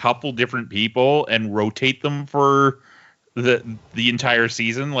in a couple different people and rotate them for the entire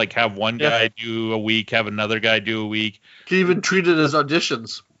season. Like have one guy do a week, have another guy do a week. You can even treat it as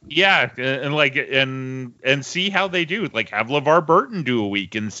auditions. Yeah, and see how they do. Like have LeVar Burton do a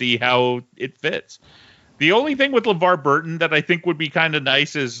week and see how it fits. The only thing with LeVar Burton that I think would be kind of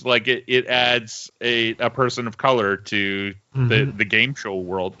nice is like it adds a person of color to the game show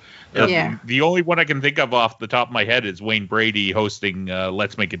world. Yeah. The only one I can think of off the top of my head is Wayne Brady hosting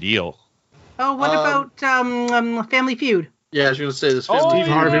Let's Make a Deal. Oh, what about Family Feud? Yeah, I was going to say this. Steve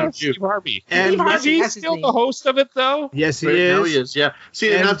Harvey. Steve Harvey. And Steve Harvey, Is he that's his still name. the host of it though? yes, he Right is. now he is, yeah. See,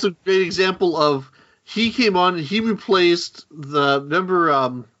 and And- that's a great example of he came on. He replaced remember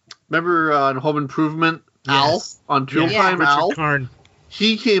on Home Improvement, Al Yes. on Tool Yeah. Time Richard Al. Karn.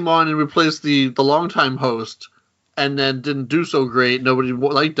 He came on and replaced the longtime host, and then didn't do so great. Nobody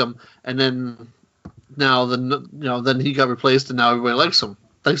liked him, and then then he got replaced, and now everybody likes him.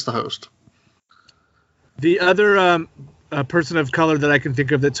 Thanks the host. The other person of color that I can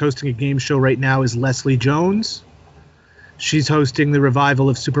think of that's hosting a game show right now is Leslie Jones. She's hosting the revival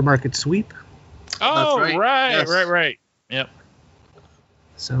of Supermarket Sweep. Oh, right. right, Yes. right. Yep.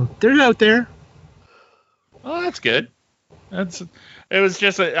 So they're out there. Well, that's good. It was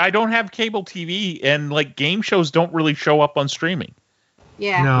just I don't have cable TV, and like game shows don't really show up on streaming.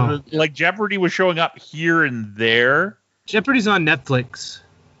 Yeah. No. Like Jeopardy was showing up here and there, Jeopardy's on Netflix.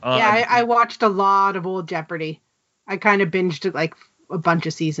 Yeah, I watched a lot of old Jeopardy. I kind of binged it like a bunch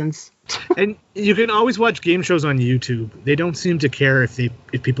of seasons. And you can always watch game shows on YouTube. They don't seem to care if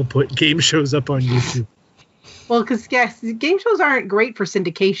people put game shows up on YouTube. Well, because yes, game shows aren't great for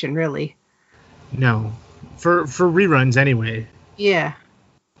syndication, really. No, for reruns anyway. Yeah.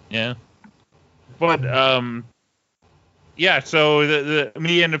 Yeah. But yeah. So the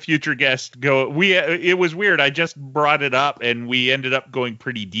me and a future guest go. It was weird. I just brought it up, and we ended up going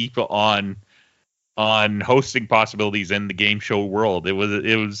pretty deep on hosting possibilities in the game show world.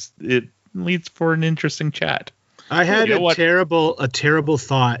 It leads for an interesting chat. I had a terrible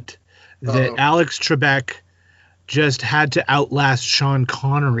thought that Alex Trebek just had to outlast Sean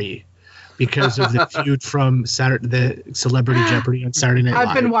Connery because of the feud from the Celebrity Jeopardy on Saturday Night Live.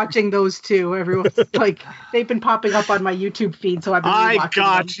 I've been watching those too. Everyone's like, they've been popping up on my YouTube feed, so I've been watching them. I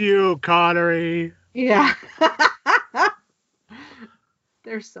got you, Connery. Yeah.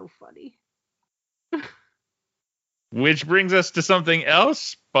 They're so funny. Which brings us to something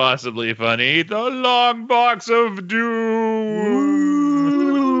else possibly funny. The Long Box of Doom.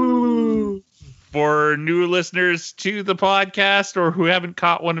 For new listeners to the podcast or who haven't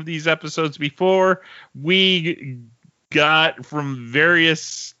caught one of these episodes before, we got from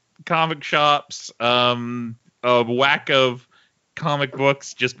various comic shops a whack of comic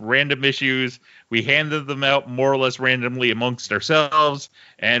books, just random issues. We handed them out more or less randomly amongst ourselves,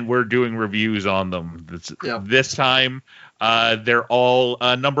 and we're doing reviews on them. This time, they're all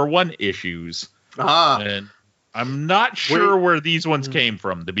number 1 issues. And I'm not sure where these ones came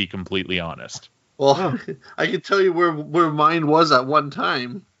from, to be completely honest. Well, I can tell you where mine was at one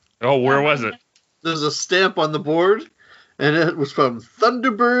time. Oh, where was it? There's a stamp on the board, and it was from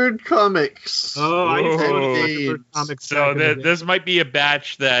Thunderbird Comics. Oh, I used to go to Hey. Thunderbird Comics. So this might be a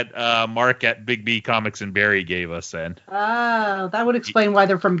batch that Mark at Big B Comics and Barry gave us then. Oh, that would explain why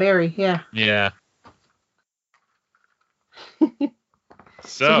they're from Barry. Yeah. Yeah.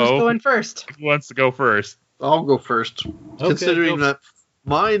 So who's going first? Who wants to go first? I'll go first. Okay, Considering go. that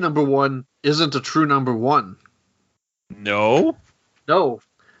my number 1 isn't a true number 1. No? No,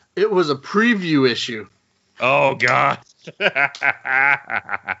 it was a preview issue. Oh, God. All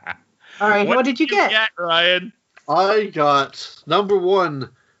right, what did you get? Ryan? I got number 1,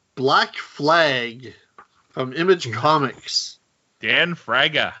 Black Flag from Image Comics. Dan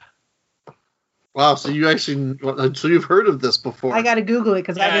Fraga. Wow, so you've heard of this before? I got to Google it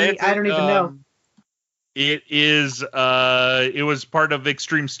because I don't even know. It is. It was part of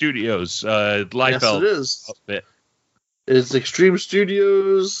Extreme Studios. Liefeld. Yes, it is. Outfit. It's Extreme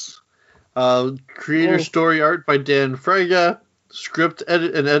Studios. Creator story art by Dan Fraga. Script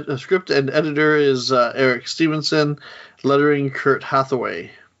and editor is Eric Stevenson. Lettering Kurt Hathaway.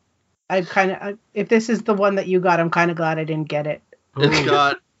 If this is the one that you got, I'm kind of glad I didn't get it. It's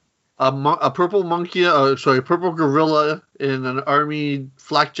got a purple monkey. Purple gorilla in an army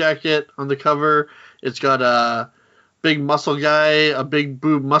flak jacket on the cover. It's got a big muscle guy, a big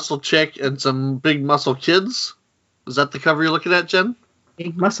boob muscle chick, and some big muscle kids. Is that the cover you're looking at, Jen?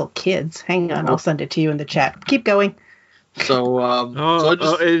 Big muscle kids. Hang on, I'll send it to you in the chat. Keep going. So,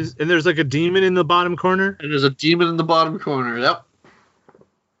 and there's like a demon in the bottom corner? And there's a demon in the bottom corner. Yep.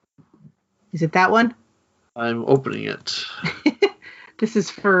 Is it that one? I'm opening it. This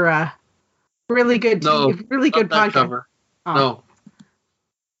is for really good podcast. Cover. Oh.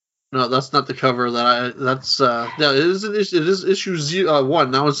 No, that's not the cover. It is issue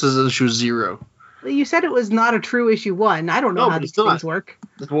 1. Now it says issue 0. You said it was not a true issue 1. I don't know how these things work.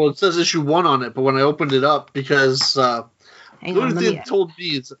 Well, it says issue 1 on it, but when I opened it up, because Lunathon told me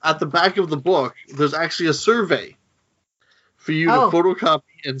it's at the back of the book, there's actually a survey for you to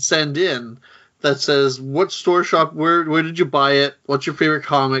photocopy and send in that says what store shop, where did you buy it, what's your favorite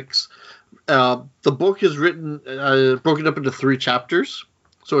comics. The book is written broken up into 3 chapters.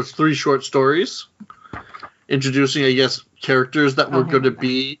 So it's 3 short stories introducing, I guess, characters that were going to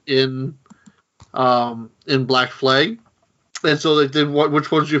be in Black Flag. And so they did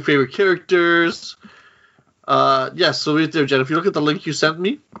which one's your favorite characters? Yes, so right there, Jen, if you look at the link you sent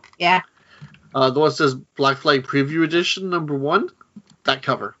me. Yeah. The one that says Black Flag Preview Edition number 1, that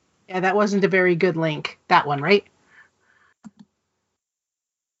cover. Yeah, that wasn't a very good link. That one, right?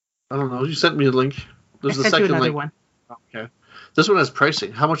 I don't know. You sent me a link. There's I the sent you second another link. one. Okay. This one has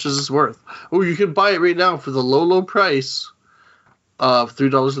pricing. How much is this worth? Oh, you can buy it right now for the low price of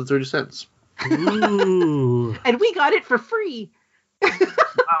 $3.30. Ooh. And we got it for free.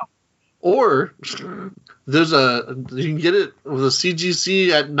 Wow. Or you can get it with a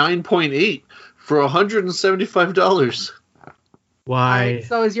CGC at 9.8 for $175. Why? Right,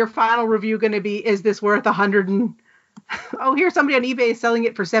 so is your final review going to be, is this worth $100? Oh, here's somebody on eBay selling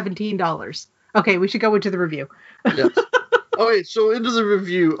it for $17. Okay, we should go into the review. Yes. Okay, so into the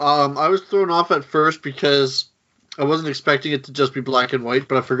review. I was thrown off at first because I wasn't expecting it to just be black and white,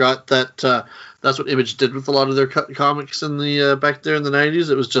 but I forgot that that's what Image did with a lot of their comics in the back there in the 90s.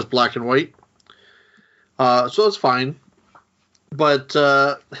 It was just black and white. So it's fine. But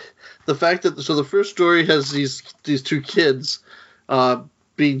the fact that the first story has these two kids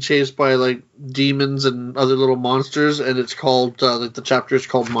being chased by like demons and other little monsters, and it's called like the chapter is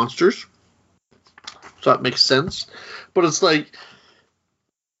called Monsters. So that makes sense. But it's like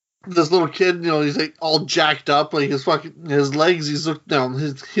this little kid, he's like all jacked up, like his legs.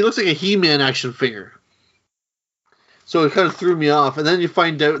 He looks like a He-Man action figure. So it kind of threw me off, and then you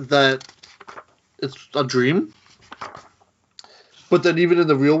find out that it's a dream. But then even in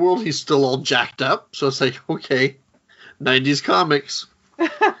the real world, he's still all jacked up. So it's like, okay, 90s comics.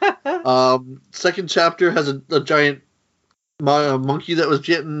 Second chapter has a giant monkey that was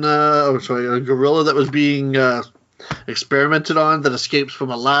getting, a gorilla that was being experimented on that escapes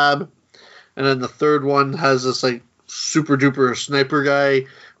from a lab. And then the third one has this like super duper sniper guy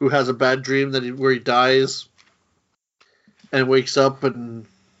who has a bad dream where he dies and wakes up, and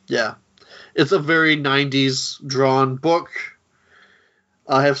yeah, it's a very 90s drawn book.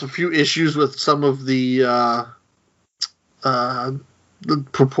 I have some few issues with some of the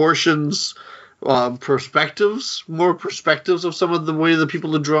proportions, more perspectives of some of the way the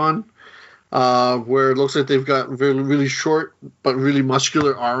people are drawn, where it looks like they've got really, really short but really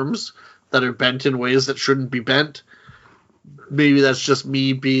muscular arms that are bent in ways that shouldn't be bent. Maybe that's just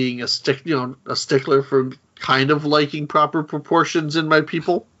me being a stickler for kind of liking proper proportions in my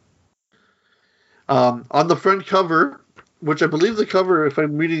people. On the front cover, which I believe the cover, if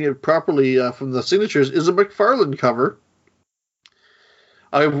I'm reading it properly from the signatures, is a McFarlane cover.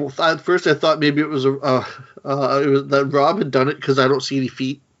 At first I thought maybe it was that Rob had done it because I don't see any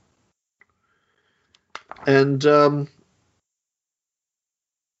feet. And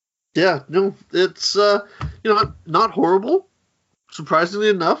it's not horrible. Surprisingly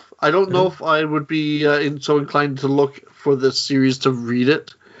enough, I don't know if I would be so inclined to look for this series to read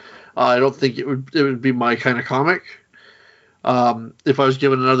it. I don't think it would be my kind of comic. If I was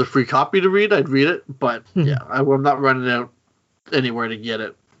given another free copy to read, I'd read it. But yeah, I'm not running out anywhere to get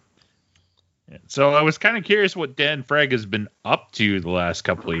it. So I was kind of curious what Dan Fregg has been up to the last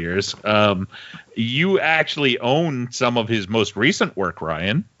couple of years. You actually own some of his most recent work,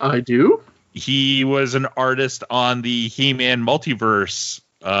 Ryan. I do. He was an artist on the He-Man Multiverse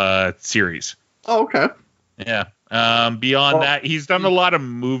series. Oh, okay. Yeah. Beyond that, he's done a lot of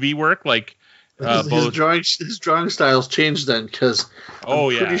movie work, like his drawing styles changed then, because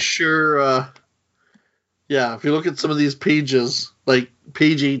I'm pretty sure. If you look at some of these pages, like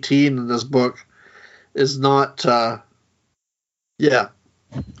page 18 in this book, is not. It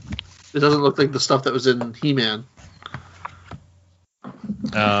doesn't look like the stuff that was in He-Man.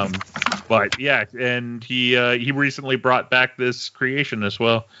 But yeah, and he recently brought back this creation as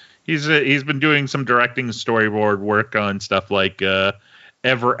well. He's been doing some directing storyboard work on stuff like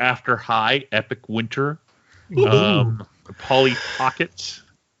Ever After High, Epic Winter, Polly Pocket.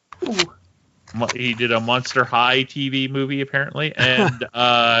 He did a Monster High TV movie apparently, and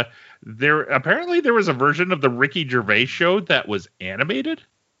there was a version of the Ricky Gervais show that was animated.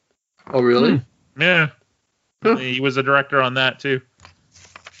 Oh, really? Yeah, he was a director on that too.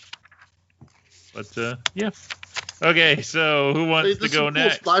 But yeah. Okay, so who wants to go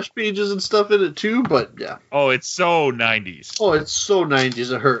next? Cool splash pages and stuff in it too, but yeah. Oh, it's so 90s. Oh, it's so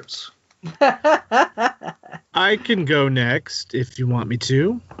 90s, it hurts. I can go next if you want me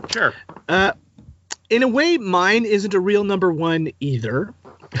to. Sure. In a way, mine isn't a real number one either.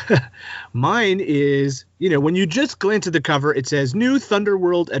 Mine is, when you just glance at the cover, it says New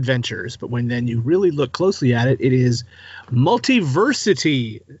Thunderworld Adventures. But when then you really look closely at it, it is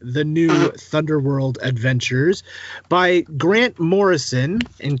Multiversity, the New Thunderworld Adventures by Grant Morrison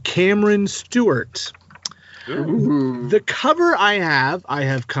and Cameron Stewart. Ooh. The cover I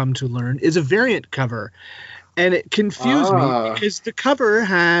have come to learn, is a variant cover. And it confused me because the cover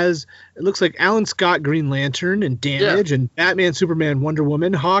it looks like Alan Scott Green Lantern and Damage and Batman, Superman, Wonder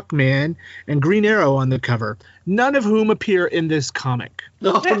Woman, Hawkman, and Green Arrow on the cover, none of whom appear in this comic.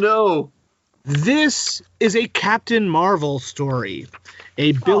 Oh, no. This is a Captain Marvel story,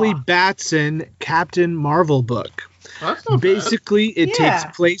 a Billy Batson Captain Marvel book. Basically, it takes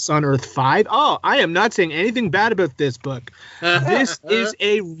place on Earth 5. Oh, I am not saying anything bad about this book. This is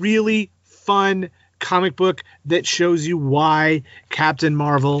a really fun comic book that shows you why Captain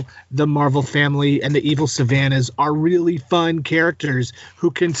Marvel, the Marvel family, and the evil Savannas are really fun characters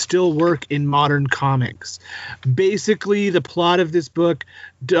who can still work in modern comics. Basically, the plot of this book,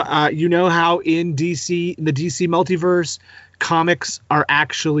 you know how in the DC multiverse, comics are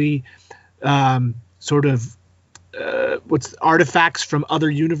actually sort of what's artifacts from other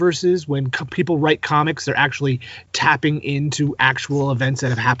universes. When people write comics, they're actually tapping into actual events that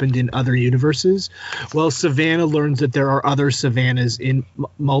have happened in other universes. Well, Savannah learns that there are other Savannas in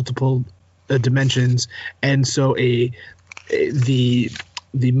multiple dimensions, and so the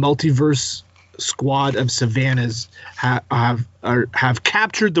multiverse squad of Savannas have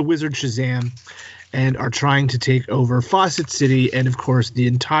captured the Wizard Shazam and are trying to take over Fawcett City and, of course, the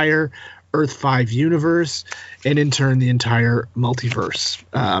entire Earth 5 universe, and in turn the entire multiverse.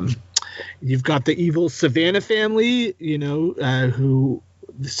 You've got the evil Savannah family, who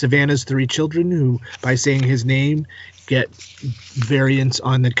Savannah's 3 children, who by saying his name get variants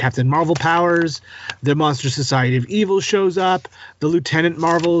on the Captain Marvel powers. The Monster Society of Evil shows up, the Lieutenant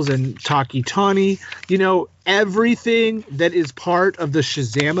Marvels and Taki Tani. Everything that is part of the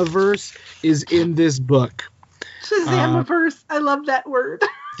Shazamiverse is in this book. Shazamiverse, I love that word.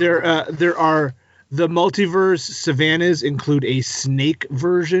 There are the multiverse Savannas include a snake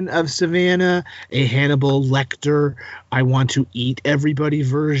version of Savannah, a Hannibal Lecter, I want to eat everybody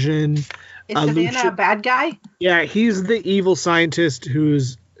version. Is Savannah a bad guy? Yeah, he's the evil scientist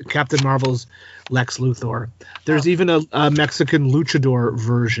who's Captain Marvel's Lex Luthor. There's even a Mexican luchador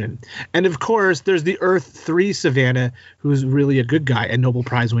version. And of course, there's the Earth 3 Savannah, who's really a good guy, a Nobel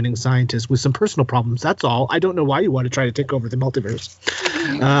Prize winning scientist with some personal problems. That's all. I don't know why you want to try to take over the multiverse.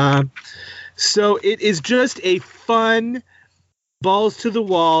 So it is just a fun, balls to the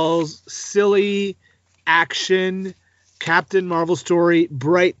walls, silly action Captain Marvel story,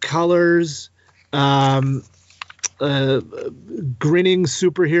 bright colors, grinning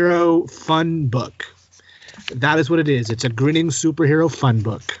superhero fun book. That is what it is. It's a grinning superhero fun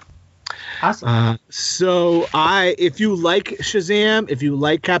book. Awesome. If you like Shazam, if you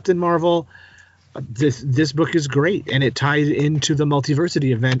like Captain Marvel, this book is great, and it ties into the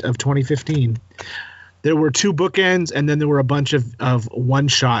Multiversity event of 2015. There were 2 bookends, and then there were a bunch of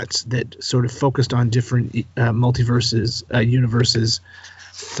one-shots that sort of focused on different multiverses, universes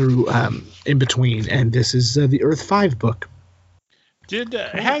through in between. And this is the Earth 5 book.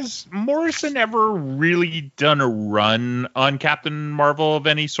 Has Morrison ever really done a run on Captain Marvel of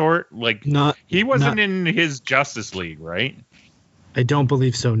any sort? He wasn't in his Justice League, right? I don't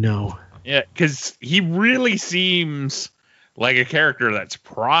believe so, no. Yeah, because he really seems like a character that's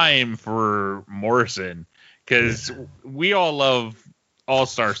prime for Morrison, because we all love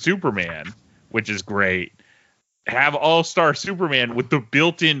All-Star Superman, which is great. Have All-Star Superman with the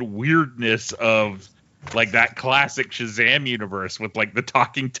built-in weirdness of that classic Shazam universe with the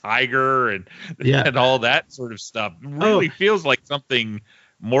talking tiger and all that sort of stuff. Really feels like something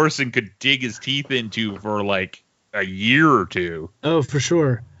Morrison could dig his teeth into for a year or 2. Oh, for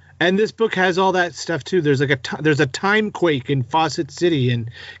sure. And this book has all that stuff too. There's there's a time quake in Fawcett City, and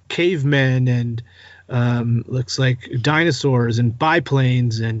cavemen, and looks like dinosaurs and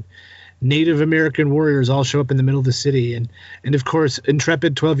biplanes and Native American warriors all show up in the middle of the city, and of course,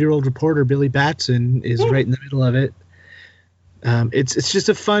 intrepid 12-year-old reporter Billy Batson is right in the middle of it. It's just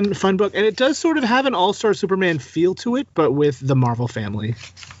a fun book, and it does sort of have an All-Star Superman feel to it, but with the Marvel family.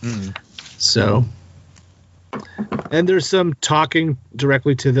 So. And there's some talking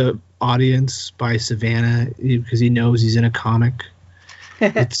directly to the audience by Savannah because he knows he's in a comic.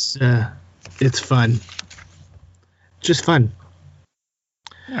 It's fun. Just fun.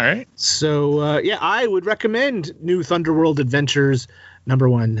 All right. So, I would recommend New Thunderworld Adventures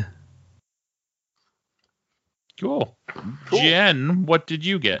 #1. Cool. Jen, what did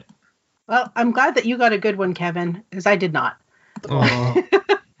you get? Well, I'm glad that you got a good one, Kevin, because I did not.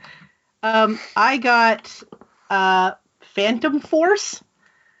 I got Phantom Force,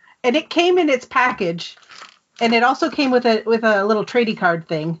 and it came in its package, and it also came with a little trading card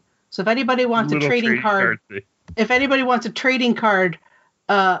thing. So if anybody wants a trading card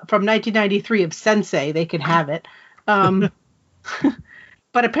from 1993 of Sensei, they can have it.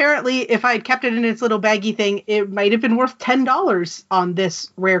 But apparently, if I had kept it in its little baggy thing, it might have been worth $10 on this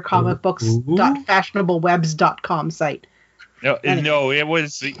rarecomicbooks.fashionablewebs.com site. No,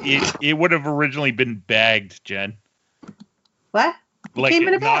 it would have originally been bagged, Jen. What? It came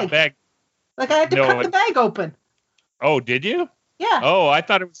in a bag. Bagged. I had to cut the bag open. Oh, did you? Yeah. Oh, I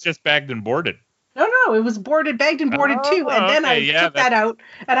thought it was just bagged and boarded. No, it was bagged and boarded too. And then I took that out,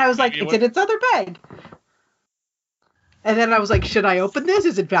 and I was like, it's in its other bag. And then I was like, should I open this?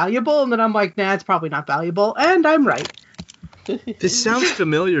 Is it valuable? And then I'm like, nah, it's probably not valuable. And I'm right. This sounds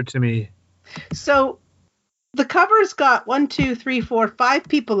familiar to me. So the cover's got 5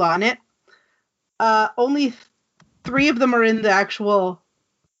 people on it. Only 3 of them are in the actual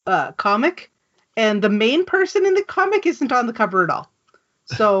comic. And the main person in the comic isn't on the cover at all.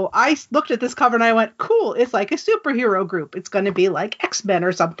 So I looked at this cover and I went, cool, it's like a superhero group. It's going to be like X-Men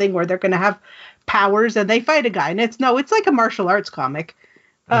or something where they're going to have powers and they fight a guy. And it's like a martial arts comic.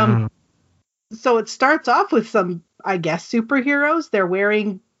 So it starts off with some, I guess, superheroes. They're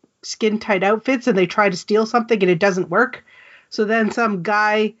wearing skin-tight outfits and they try to steal something and it doesn't work. So then some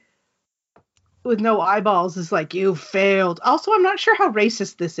guy with no eyeballs is like, you failed. Also, I'm not sure how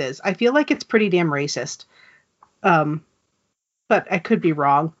racist this is. I feel like it's pretty damn racist. But I could be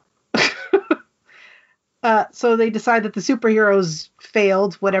wrong. So they decide that the superheroes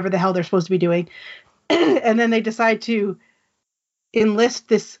failed, whatever the hell they're supposed to be doing. And then they decide to enlist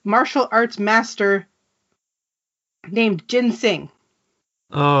this martial arts master named Jin Sing.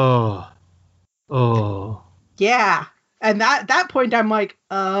 Oh. Yeah. And that point I'm like,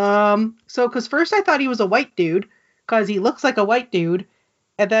 so because first I thought he was a white dude because he looks like a white dude.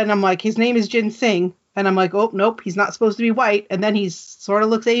 And then I'm like, his name is Jin Sing. And I'm like, oh, nope, he's not supposed to be white. And then he sort of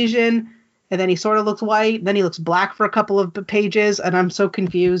looks Asian. And then he sort of looks white. And then he looks black for a couple of pages. And I'm so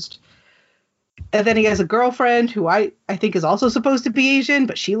confused. And then he has a girlfriend who I think is also supposed to be Asian,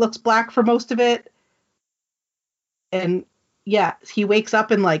 but she looks black for most of it. And yeah, he wakes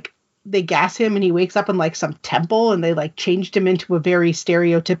up and like they gas him and he wakes up in like some temple and they like changed him into a very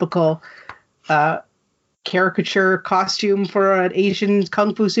stereotypical caricature costume for an Asian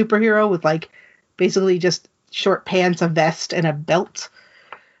kung fu superhero with like basically just short pants, a vest, and a belt.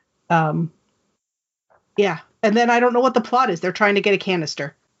 Yeah. And then I don't know what the plot is. They're trying to get a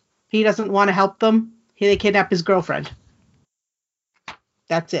canister. He doesn't want to help them. They kidnap his girlfriend.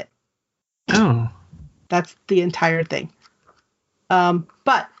 That's it. Oh. That's the entire thing.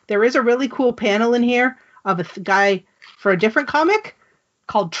 But there is a really cool panel in here of a guy for a different comic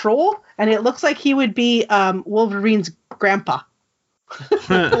called Troll, and it looks like he would be Wolverine's grandpa.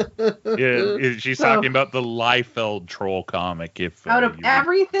 Yeah, she's talking about the Liefeld Troll comic. If out of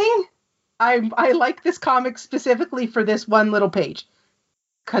everything, I like this comic specifically for this one little page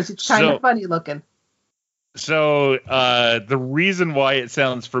because it's kind of funny looking. So the reason why it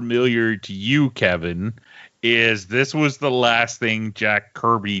sounds familiar to you, Kevin, is this was the last thing Jack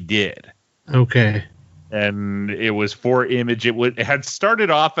Kirby did. Okay. And it was for Image. It had started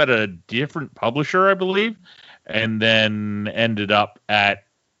off at a different publisher, I believe, and then ended up at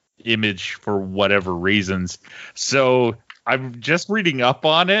Image for whatever reasons. So I'm just reading up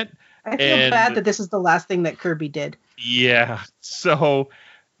on it. I feel bad that this is the last thing that Kirby did. Yeah. So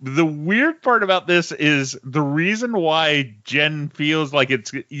the weird part about this is the reason why Jen feels like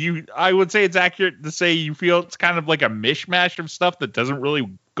I would say it's accurate to say you feel it's kind of like a mishmash of stuff that doesn't really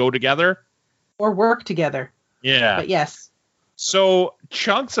go together. Or work together. Yeah. But yes. So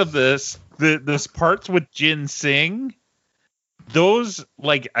chunks of this parts with Jin Sing, those,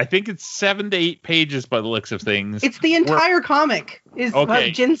 like, I think it's 7 to 8 pages by the looks of things. It's the entire comic is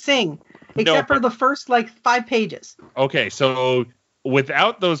about Jin Sing, except for the first, 5 pages. Okay, so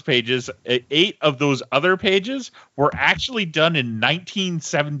without those pages, 8 of those other pages were actually done in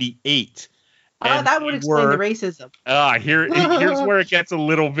 1978. That would explain the racism. Here's where it gets a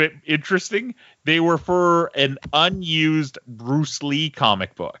little bit interesting. They were for an unused Bruce Lee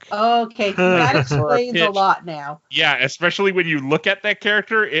comic book. Okay, that explains a lot now. Yeah, especially when you look at that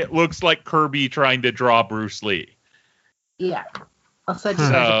character, it looks like Kirby trying to draw Bruce Lee. Yeah, I'll send you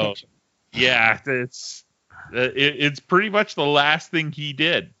a picture. Yeah, it's pretty much the last thing he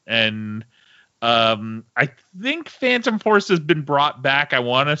did, and I think Phantom Force has been brought back, I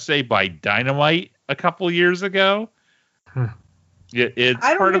want to say, by Dynamite a couple years ago. I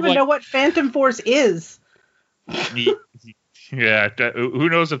don't even know what Phantom Force is. Yeah, who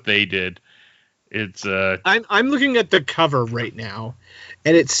knows if they did. It's I'm looking at the cover right now,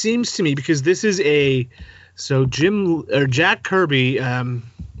 and it seems to me, because this is Jack Kirby, I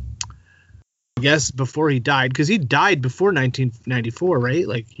guess before he died, because he died before 1994, right?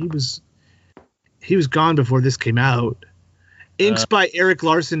 Like he was gone before this came out. Inks by Eric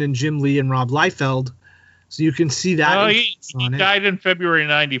Larson and Jim Lee and Rob Liefeld. So you can see that. He died in February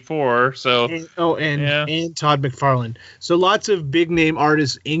 '94. So and Todd McFarlane. So lots of big name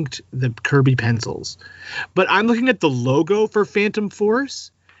artists inked the Kirby pencils. But I'm looking at the logo for Phantom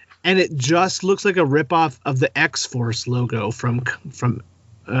Force, and it just looks like a ripoff of the X-Force logo from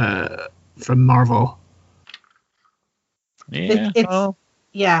Marvel. Yeah.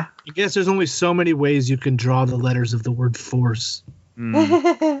 Yeah. I guess there's only so many ways you can draw the letters of the word force.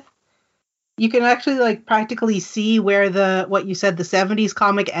 Mm. You can actually like practically see where what you said, the 70s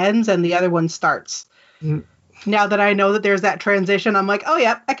comic ends and the other one starts. Mm. Now that I know that there's that transition, I'm like, oh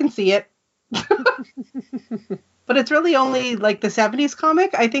yeah, I can see it. But it's really only like the 70s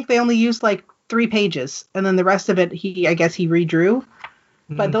comic. I think they only used like 3 pages, and then the rest of it I guess he redrew.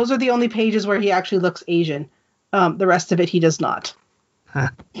 But Mm. those are the only pages where he actually looks Asian. The rest of it he does not. Huh.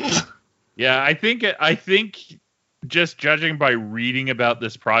 Yeah, I think just judging by reading about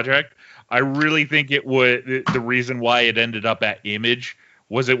this project, I really think the reason why it ended up at Image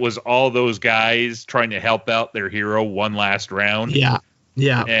was it was all those guys trying to help out their hero one last round. Yeah.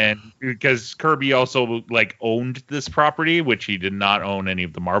 Yeah. And because Kirby also like owned this property, which he did not own any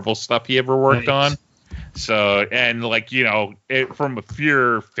of the Marvel stuff he ever worked Right. on. So, and like, you know, from a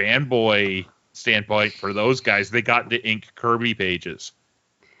pure fanboy standpoint for those guys, they got the ink Kirby pages.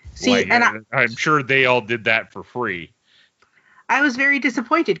 See, Like, and I'm sure they all did that for free. I was very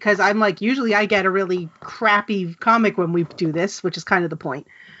disappointed because I'm like, usually I get a really crappy comic when we do this, which is kind of the point.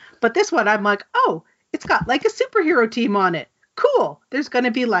 But this one, I'm like, oh, it's got like a superhero team on it. Cool. There's going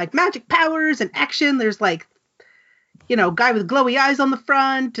to be like magic powers and action. There's like, you know, guy with glowy eyes on the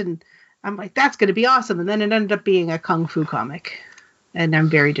front. And I'm like, that's going to be awesome. And then it ended up being a kung fu comic. And I'm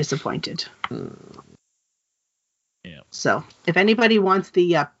very disappointed. Yeah. So if anybody wants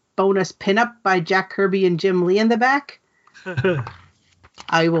the bonus pinup by Jack Kirby and Jim Lee in the back,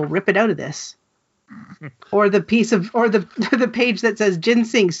 I will rip it out of this. Or the the page that says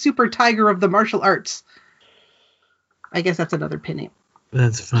Ginseng, Super Tiger of the Martial Arts. I guess that's another pinning.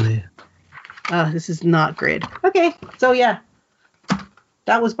 That's funny. This is not great. Okay, so yeah.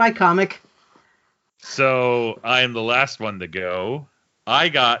 That was my comic. So I am the last one to go. I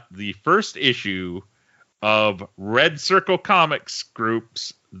got the first issue of Red Circle Comics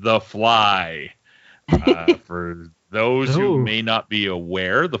Group's The Fly. For those who may not be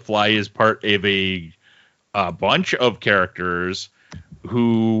aware, The Fly is part of a bunch of characters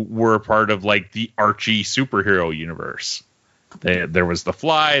who were part of like the Archie superhero universe. There was the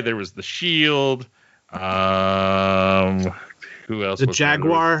Fly, there was the Shield. Who else? The was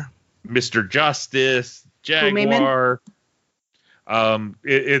Jaguar. there? Mr. Justice, Jaguar.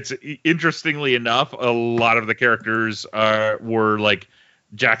 It's interestingly enough, a lot of the characters were like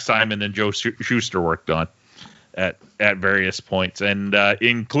Jack Simon and Joe Shuster worked on at various points, and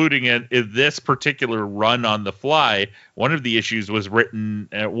including in this particular run on The Fly, one of the issues was written,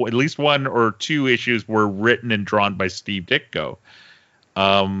 at least 1 or 2 issues were written and drawn by Steve Ditko.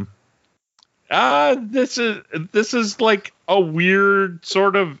 This is like a weird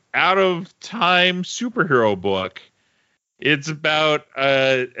sort of out of time superhero book. It's about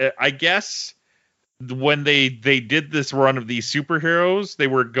I guess when they did this run of these superheroes, they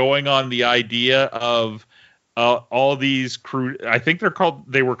were going on the idea of all these I think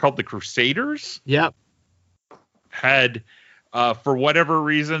they were called the Crusaders. Yep. Had for whatever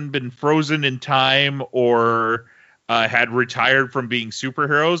reason been frozen in time or had retired from being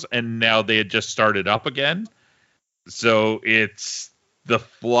superheroes, and now they had just started up again. So it's the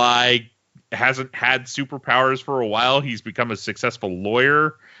Fly hasn't had superpowers for a while. He's become a successful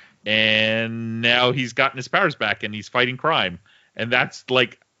lawyer, and now he's gotten his powers back, and he's fighting crime. And that's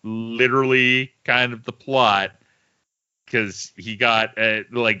like literally kind of the plot, because he got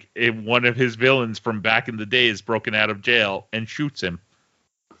one of his villains from back in the day is broken out of jail and shoots him,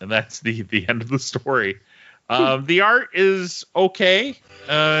 and that's the end of the story. The art is okay.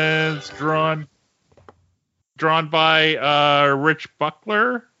 It's drawn by Rich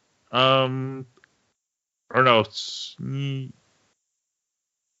Buckler.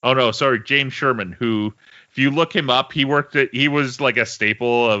 James Sherman, who, if you look him up, he was like a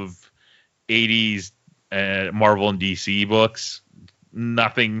staple of 80s Marvel and DC books.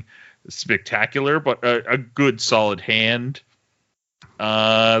 Nothing spectacular, but a good solid hand.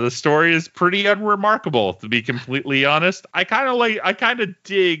 The story is pretty unremarkable, to be completely honest. I kind of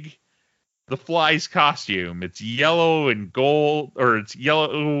dig the Fly's costume. It's yellow and gold, or it's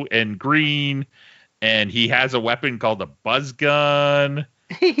yellow and green, and he has a weapon called a buzz gun.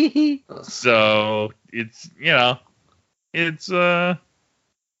 So it's, it's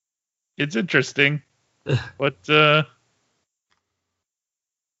interesting, but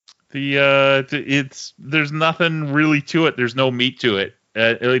there's nothing really to it. There's no meat to it.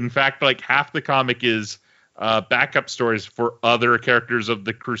 In fact, like half the comic is backup stories for other characters of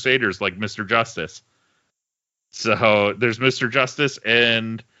the Crusaders, like Mr. Justice. So there's Mr. Justice,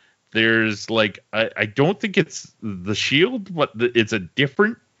 and there's like I don't think it's the Shield, but it's a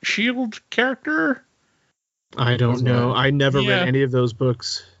different Shield character. I don't know. I never Yeah. read any of those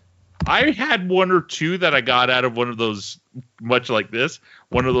books. I had one or two that I got out of one of those, much like this,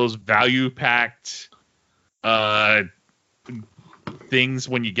 one of those value packed things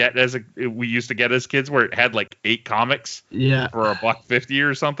when you get we used to get as kids, where it had like 8 comics Yeah. for $1.50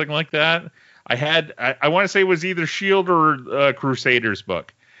 or something like that. I want to say it was either Shield or Crusaders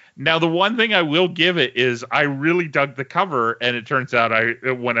book. Now, the one thing I will give it is I really dug the cover, and it turns out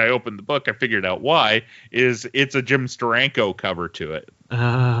when I opened the book, I figured out why. It's a Jim Steranko cover to it.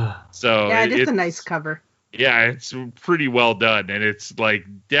 So Yeah, it is a nice cover. Yeah, it's pretty well done, and it's like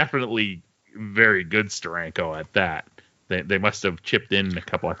definitely very good Steranko at that. They must have chipped in a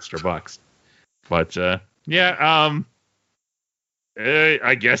couple extra bucks. But I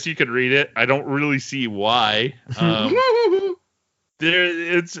guess you could read it. I don't really see why.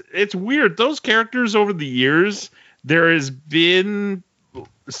 It's weird. Those characters over the years, there has been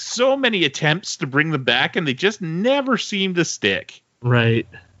so many attempts to bring them back, and they just never seem to stick. Right.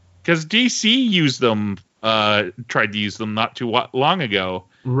 Because DC used them, tried to use them not too long ago.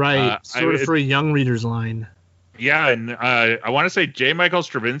 Right. Sort of for a young reader's line. Yeah, and I want to say J. Michael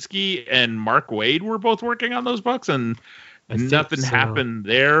Straczynski and Mark Waid were both working on those books, and nothing happened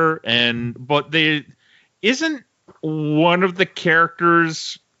there. But isn't one of the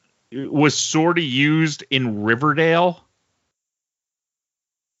characters was sort of used in Riverdale?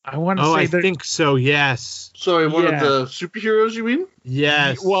 I want to say I think so, yes. Sorry, one of the superheroes, you mean?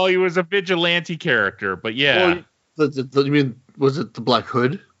 Yes. Well, he was a vigilante character, but yeah. Well, you mean, was it the Black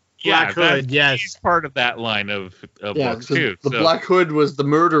Hood? Black Hood, yes. He's part of that line of books, too. The Black Hood was the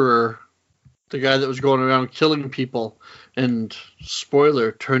murderer, the guy that was going around killing people, and,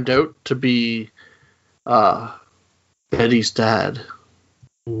 spoiler, turned out to be Betty's dad.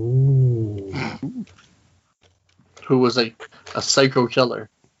 Ooh. Who was a psycho killer.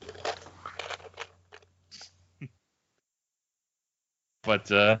 But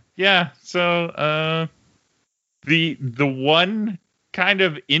so the one kind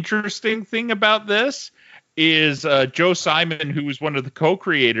of interesting thing about this is Joe Simon, who was one of the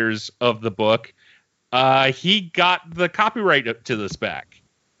co-creators of the book. He got the copyright to this back.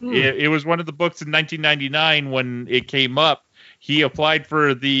 It was one of the books in 1999 when it came up. He applied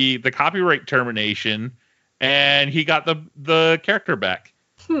for the copyright termination, and he got the character back.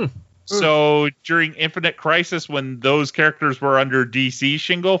 So during Infinite Crisis, when those characters were under DC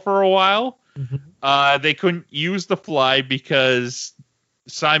shingle for a while, they couldn't use the Fly because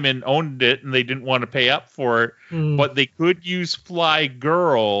Simon owned it and they didn't want to pay up for it. But they could use Fly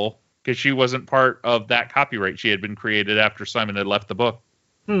Girl because she wasn't part of that copyright. She had been created after Simon had left the book.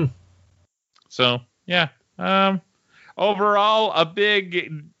 So, yeah. Overall, 3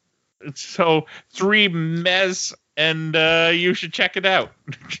 mez, and you should check it out.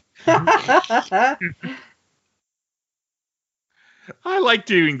 I like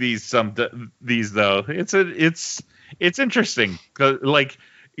doing these though. It's interesting. Like,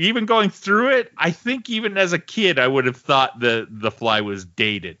 even going through it, I think even as a kid I would have thought the Fly was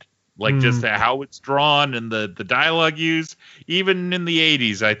dated. Like just how it's drawn and the dialogue used. Even in the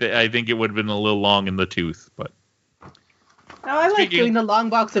 80s, I think it would have been a little long in the tooth. But no, I like doing the long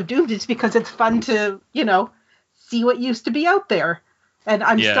box of Doom just because it's fun to, see what used to be out there. And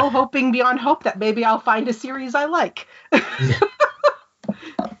I'm still hoping beyond hope that maybe I'll find a series I like.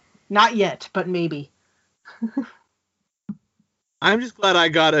 Not yet, but maybe. I'm just glad I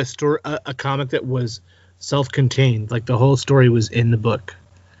got a comic that was self-contained. Like the whole story was in the book.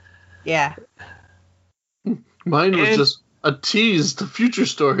 Yeah. Mine was just a tease to future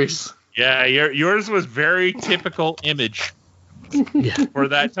stories. Yeah, yours was very typical Image for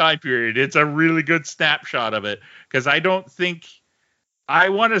that time period. It's a really good snapshot of it. Because I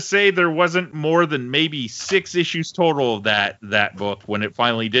want to say there wasn't more than maybe 6 issues total of that book when it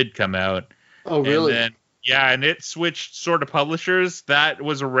finally did come out. Oh, really? And then, and it switched sort of publishers. That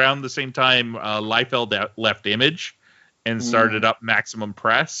was around the same time Liefeld left Image and started up Maximum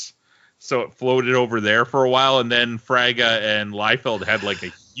Press. So it floated over there for a while, and then Fraga and Liefeld had like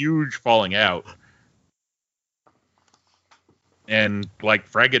a huge falling out. And like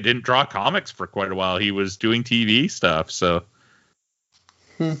Fraga didn't draw comics for quite a while. He was doing TV stuff, so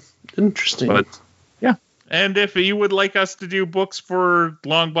interesting. But yeah. And if you would like us to do books for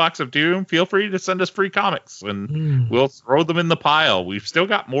Long Box of Doom, feel free to send us free comics and we'll throw them in the pile. We've still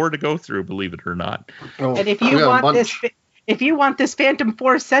got more to go through, believe it or not. Oh, and if you want this Phantom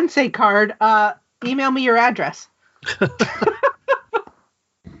Force Sensei card, email me your address.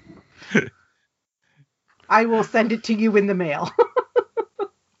 I will send it to you in the mail.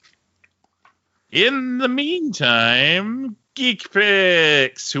 In the meantime, Geek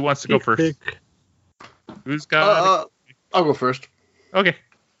Picks. Who wants to go first? Who's got? I'll go first. Okay.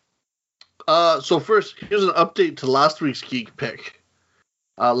 So first, here's an update to last week's Geek Pick.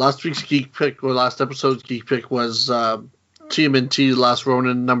 Last episode's Geek Pick was TMNT Last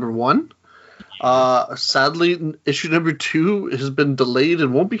Ronin #1. Sadly, issue #2 has been delayed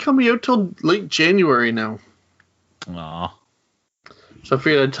and won't be coming out till late January now. Aw. So I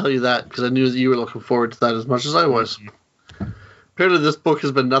figured I'd tell you that because I knew that you were looking forward to that as much as I was. Apparently, this book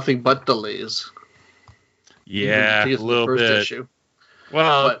has been nothing but delays. Yeah, a little bit. Issue.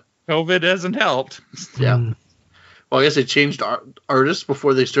 Well, COVID hasn't helped. Yeah. Well, I guess they changed artists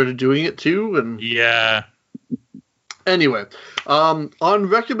before they started doing it too, and yeah. Anyway, on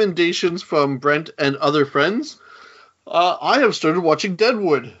recommendations from Brent and other friends, I have started watching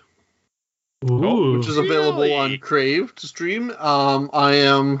Deadwood, which is available on Crave to stream. I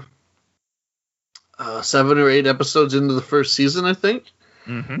am 7 or 8 episodes into the first season, I think.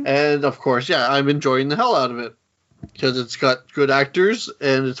 Mm-hmm. And, of course, I'm enjoying the hell out of it because it's got good actors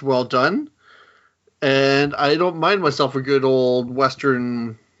and it's well done. And I don't mind myself a good old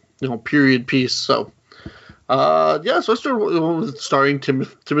Western, period piece, so... so I started starring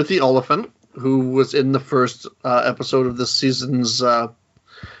Timothy Olyphant, who was in the first episode of this season's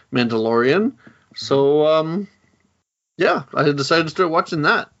Mandalorian. So, I decided to start watching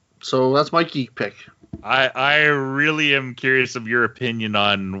that. So that's my geek pick. I really am curious of your opinion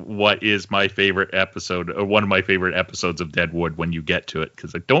on what is my favorite episode, or one of my favorite episodes of Deadwood when you get to it,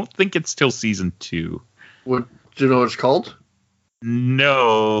 because I don't think it's till season 2. Do you know what it's called?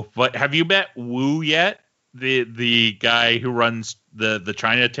 No, but have you met Wu yet? The guy who runs the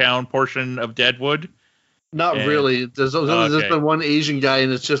Chinatown portion of Deadwood? Not really. There's been one Asian guy,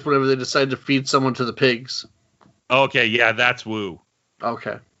 and it's just whenever they decide to feed someone to the pigs. Okay, yeah, that's Wu.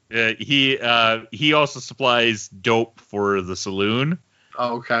 Okay. He also supplies dope for the saloon.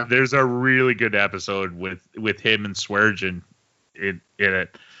 Oh, okay. There's a really good episode with him and Sweargen in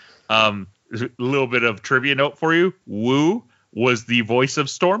it. A little bit of trivia note for you. Wu was the voice of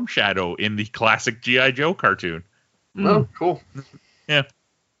Storm Shadow in the classic G.I. Joe cartoon. Oh, cool. Yeah.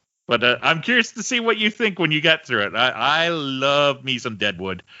 But I'm curious to see what you think when you get through it. I love me some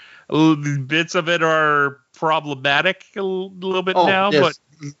Deadwood. Bits of it are problematic a little bit now, yes. But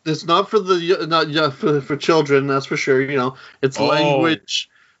it's not for for children, that's for sure. It's language.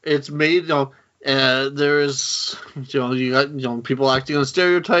 It's made. There is you got people acting on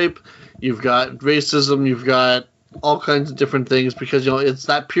stereotype. You've got racism. You've got all kinds of different things because it's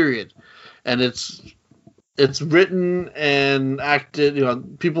that period, and it's written and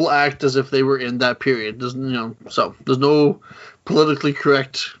acted. People act as if they were in that period. So there's no politically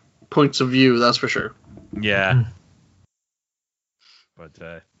correct points of view. That's for sure. Yeah. But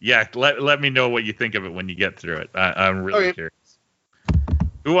let me know what you think of it when you get through it. I'm really curious.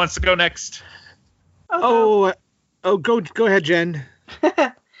 Who wants to go next? Go ahead, Jen.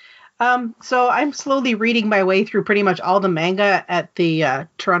 So I'm slowly reading my way through pretty much all the manga at the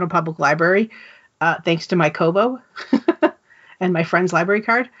Toronto Public Library, thanks to my Kobo and my friend's library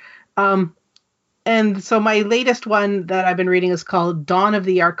card. And so my latest one that I've been reading is called Dawn of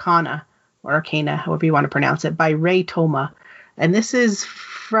the Arcana, or Arcana, however you want to pronounce it, by Ray Toma. And this is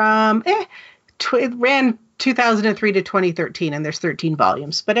from, it ran 2003 to 2013, and there's 13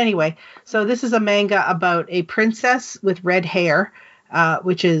 volumes. But anyway, so this is a manga about a princess with red hair,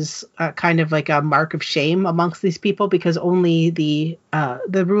 which is kind of like a mark of shame amongst these people because only the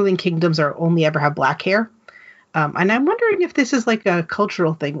ruling kingdoms only ever have black hair. And I'm wondering if this is like a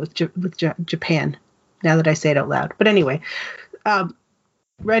cultural thing with Japan, now that I say it out loud. But anyway,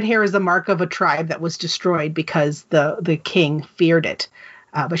 red hair is the mark of a tribe that was destroyed because the king feared it.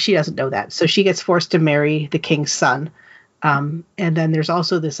 But she doesn't know that. So she gets forced to marry the king's son. And then there's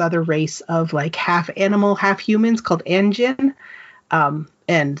also this other race of like half animal, half humans called Anjin.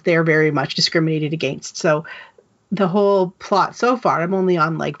 And they're very much discriminated against. So the whole plot so far, I'm only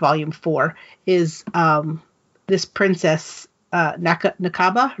on like volume 4, is this princess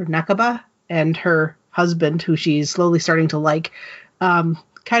Nakaba and her husband, who she's slowly starting to like,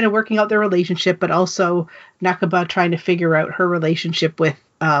 kind of working out their relationship, but also Nakaba trying to figure out her relationship with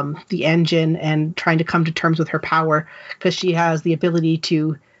the engine and trying to come to terms with her power because she has the ability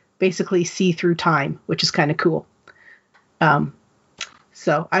to basically see through time, which is kind of cool.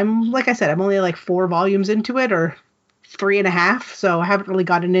 So like I said, I'm only like 4 volumes into it, or 3.5, so I haven't really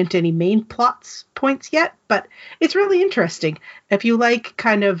gotten into any main points yet, but it's really interesting. If you like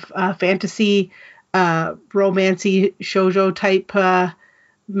kind of fantasy, romancy, shoujo type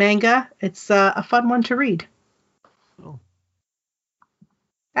manga, it's a fun one to read. Oh.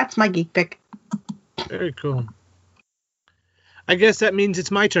 That's my geek pick. Very cool. I guess that means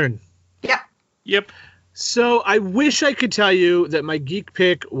it's my turn. Yeah. Yep. So I wish I could tell you that my geek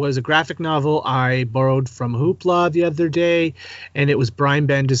pick was a graphic novel I borrowed from Hoopla the other day, and it was Brian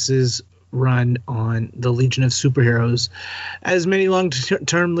Bendis's run on the Legion of Superheroes. As many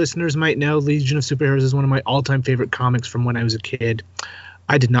long-term listeners might know, Legion of Superheroes is one of my all-time favorite comics from when I was a kid.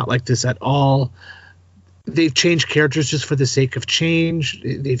 I did not like this at all. They've changed characters just for the sake of change.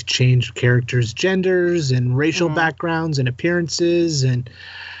 They've changed characters' genders and racial backgrounds and appearances, and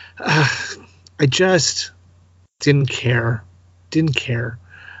I just didn't care.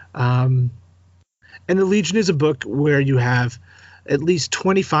 And the Legion is a book where you have at least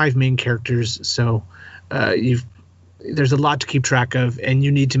 25 main characters, so there's a lot to keep track of, and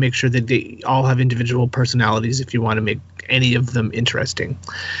you need to make sure that they all have individual personalities if you want to make any of them interesting.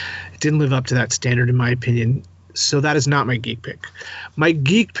 It didn't live up to that standard, in my opinion, so that is not my geek pick. My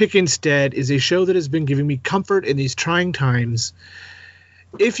geek pick instead is a show that has been giving me comfort in these trying times.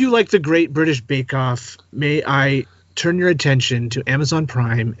 If you like the Great British Bake Off, may I turn your attention to Amazon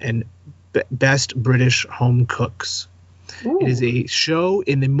Prime and Best British Home Cooks. Ooh. It is a show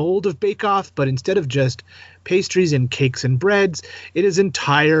in the mold of Bake Off, but instead of just pastries and cakes and breads, it is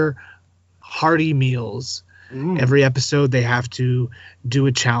entire hearty meals. Every episode they have to do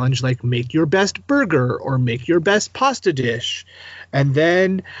a challenge like make your best burger or make your best pasta dish. And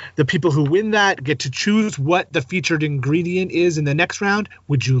then the people who win that get to choose what the featured ingredient is in the next round.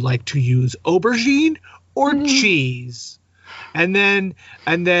 Would you like to use aubergine or cheese? And then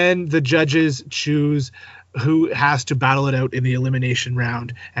the judges choose who has to battle it out in the elimination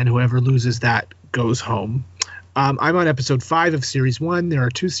round, and whoever loses that goes home. I'm on episode 5 of series 1. There are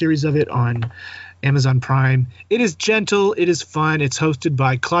 2 series of it on Amazon Prime. It is gentle. It is fun. It's hosted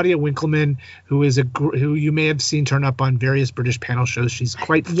by Claudia Winkleman, who you may have seen turn up on various British panel shows. She's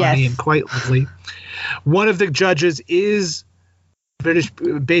quite funny and quite lovely. One of the judges is British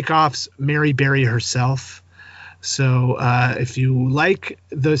Bake Off's Mary Berry herself. So if you like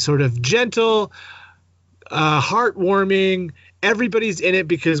the sort of gentle, heartwarming, everybody's in it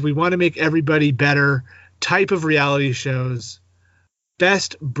because we want to make everybody better type of reality shows,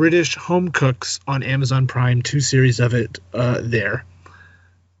 Best British Home Cooks on Amazon Prime, 2 series of it there.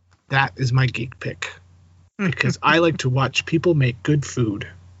 That is my geek pick because I like to watch people make good food.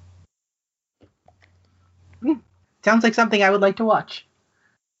 Sounds like something I would like to watch.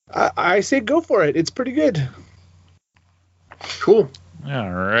 I say go for it. It's pretty good. Cool.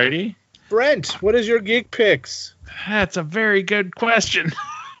 Alrighty. Brent, what is your geek picks? That's a very good question.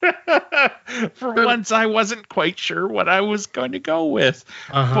 For once, I wasn't quite sure what I was going to go with.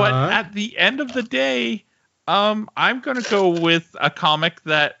 But at the end of the day, I'm going to go with a comic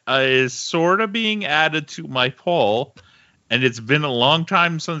that is sort of being added to my poll. And it's been a long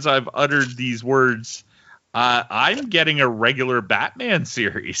time since I've uttered these words. I'm getting a regular Batman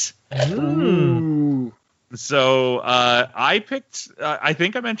series. Ooh. So I picked, I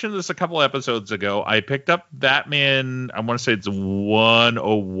think I mentioned this a couple episodes ago. I picked up Batman, I want to say it's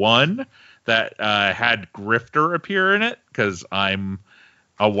 101, that had Grifter appear in it, because I'm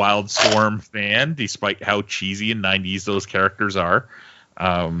a Wildstorm fan, despite how cheesy and 90s those characters are.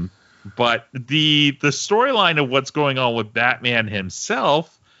 But the storyline of what's going on with Batman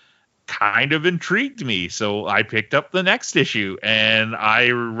himself kind of intrigued me. So I picked up the next issue, and I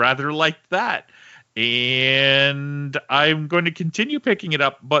rather liked that. And I'm going to continue picking it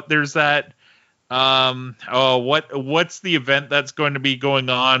up, but there's that what's the event that's going to be going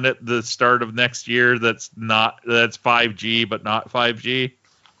on at the start of next year that's 5G but not 5G?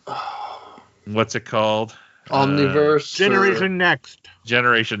 What's it called? Omniverse.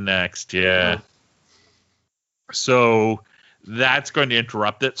 Generation Next, yeah. So that's going to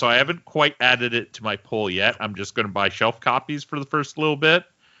interrupt it. So I haven't quite added it to my poll yet. I'm just going to buy shelf copies for the first little bit.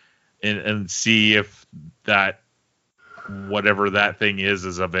 And see if that, whatever that thing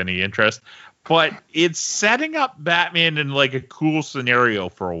is of any interest. But it's setting up Batman in like a cool scenario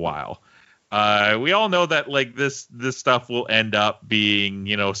for a while. We all know that like this stuff will end up being,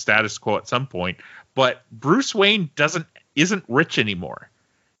 status quo at some point. But Bruce Wayne isn't rich anymore.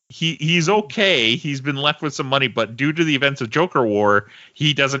 He's okay. He's been left with some money, but due to the events of Joker War,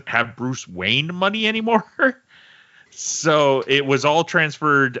 he doesn't have Bruce Wayne money anymore. So it was all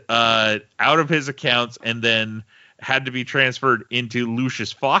transferred out of his accounts and then had to be transferred into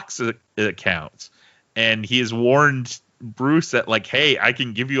Lucius Fox's accounts. And he has warned Bruce that, like, hey, I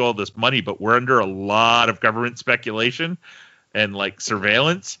can give you all this money, but we're under a lot of government speculation and, like,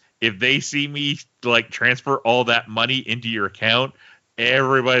 surveillance. If they see me, like, transfer all that money into your account,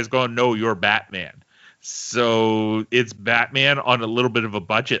 everybody's going to know you're Batman. So it's Batman on a little bit of a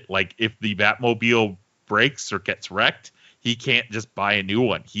budget. Like, if the Batmobile breaks or gets wrecked, he can't just buy a new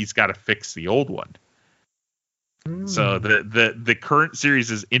one. He's got to fix the old one. So the current series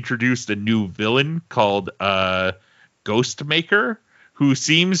has introduced a new villain called Ghostmaker, who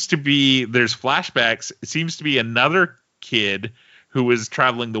seems to be, there's flashbacks, it seems to be another kid who is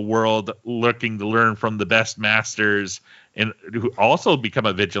traveling the world looking to learn from the best masters and who also become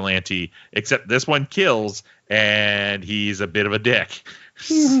a vigilante, except this one kills and he's a bit of a dick.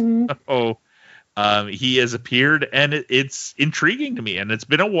 So he has appeared, and it's intriguing to me. And it's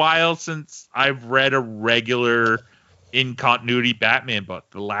been a while since I've read a regular in continuity Batman book.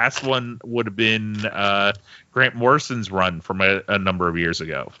 The last one would have been Grant Morrison's run from a number of years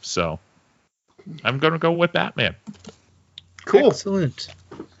ago. So I'm going to go with Batman. Cool. Excellent.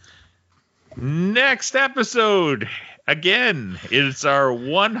 Next episode. Again, it's our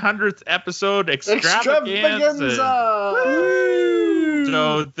 100th episode extravaganza.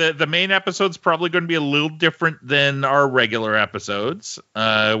 So the main episode's probably going to be a little different than our regular episodes.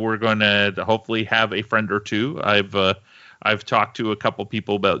 We're going to hopefully have a friend or two. I've talked to a couple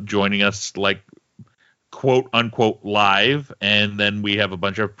people about joining us, like, quote unquote live, and then we have a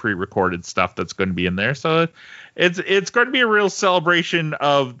bunch of pre-recorded stuff that's going to be in there. So it's going to be a real celebration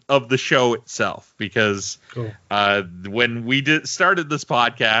of the show itself, because Cool. When we started this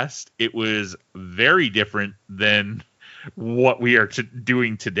podcast, it was very different than what we are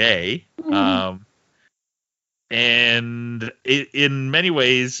doing today. And in many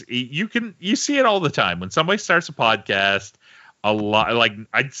ways, you see it all the time when somebody starts a podcast. A lot, like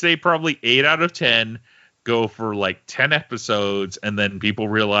I'd say probably 8 out of 10 go for like 10 episodes, and then people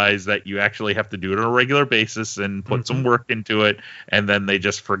realize that you actually have to do it on a regular basis and put some work into it, and then they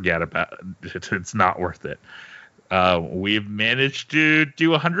just forget about it. It's not worth it. We've managed to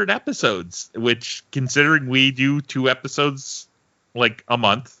do 100 episodes, which, considering we do 2 episodes like a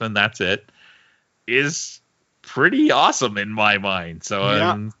month and that's it, is pretty awesome in my mind. So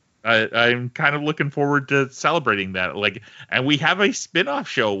Yeah. I'm kind of looking forward to celebrating that. Like, and we have a spin-off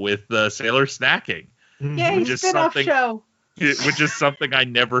show with Sailor Snacking, Yay, which is spin-off something- show. which is something I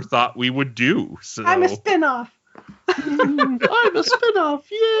never thought we would do. So I'm a spin-off. I'm a spinoff.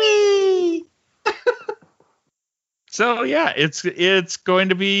 Yay! So yeah, it's going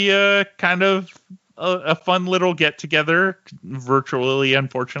to be kind of a fun little get together, virtually,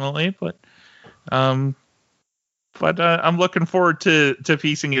 unfortunately, but I'm looking forward to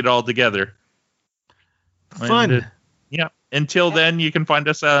piecing it all together. Fun. And, yeah. Until then, you can find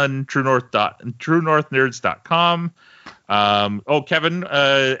us on TrueNorthNerds.com. Kevin,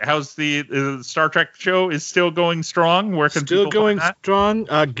 how's the Star Trek show? Is still going strong? Where can Still people going find that? strong.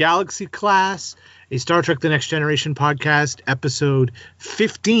 Galaxy Class, a Star Trek The Next Generation podcast, episode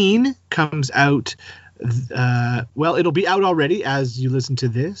 15 comes out. It'll be out already as you listen to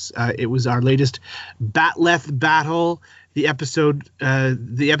this. It was our latest Batleth battle. The episodes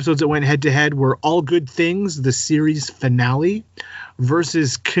that went head to head were All Good Things, the series finale,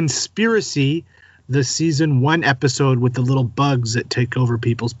 versus Conspiracy, the season 1 episode with the little bugs that take over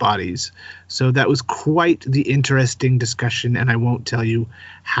people's bodies. So that was quite the interesting discussion, and I won't tell you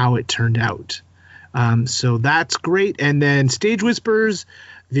how it turned out. So that's great. And then Stage Whispers,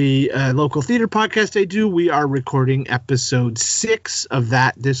 the local theater podcast I do, we are recording episode 6 of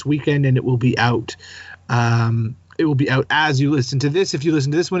that this weekend, and it will be out. It will be out as you listen to this. If you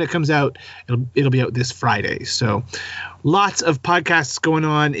listen to this when it comes out, it'll be out this Friday. So lots of podcasts going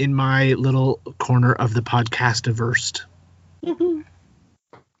on in my little corner of the podcastiverse.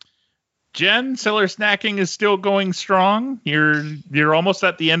 Jen, Sailor Snacking is still going strong. You're almost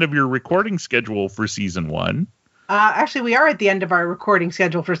at the end of your recording schedule for season 1. Actually, we are at the end of our recording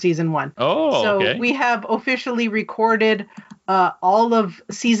schedule for season 1. Oh, So okay. we have officially recorded all of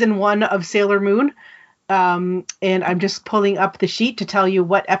season 1 of Sailor Moon. And I'm just pulling up the sheet to tell you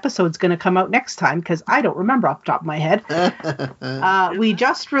what episode's going to come out next time, because I don't remember off the top of my head. We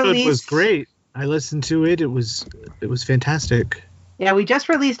just released. It was great. I listened to it. It was fantastic. Yeah, we just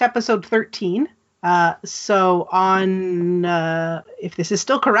released episode 13. So on, if this is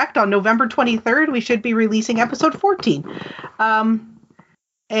still correct, on November 23rd, we should be releasing episode 14.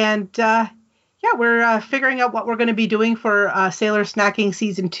 Yeah, we're figuring out what we're going to be doing for Sailor Snacking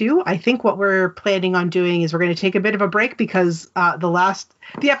Season 2. I think what we're planning on doing is we're going to take a bit of a break, because the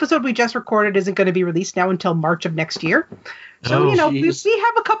episode we just recorded isn't going to be released now until March of next year. So, we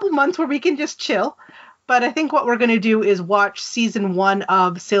have a couple months where we can just chill. But I think what we're going to do is watch Season 1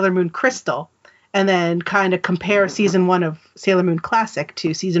 of Sailor Moon Crystal, and then kind of compare Season 1 of Sailor Moon Classic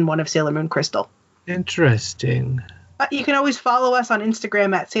to Season 1 of Sailor Moon Crystal. Interesting. You can always follow us on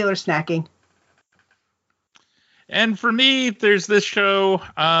Instagram at Sailor Snacking. And for me, there's this show.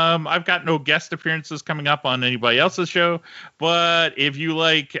 I've got no guest appearances coming up on anybody else's show, but if you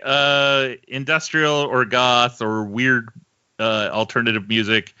like industrial or goth or weird alternative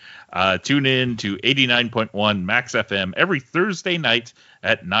music, tune in to 89.1 Max FM every Thursday night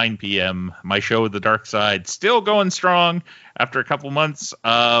at 9 p.m. My show, The Dark Side, still going strong after a couple months.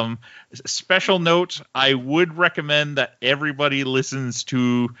 Special note, I would recommend that everybody listens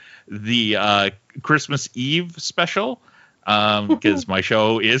to the Christmas Eve special, because my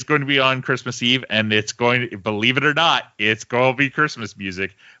show is going to be on Christmas Eve, and it's going to, believe it or not, it's going to be Christmas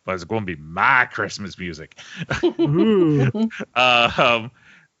music, but it's going to be my Christmas music.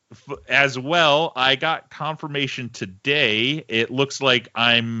 As well, I got confirmation today. It looks like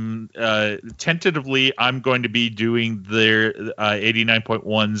I'm tentatively I'm going to be doing their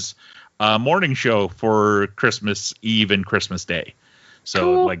 89.1's morning show for Christmas Eve and Christmas Day. So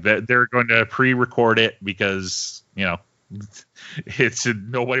cool. Like they're going to pre-record it because, you know, it's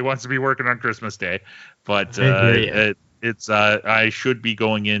nobody wants to be working on Christmas Day, but it's I should be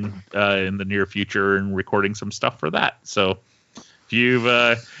going in the near future and recording some stuff for that. So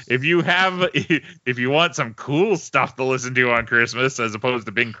if you want some cool stuff to listen to on Christmas as opposed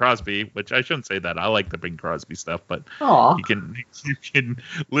to Bing Crosby, which I shouldn't say that, I like the Bing Crosby stuff, but you can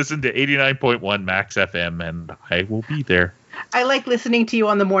listen to 89.1 Max FM, and I will be there. I like listening to you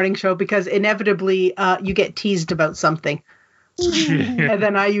on the morning show because inevitably you get teased about something, and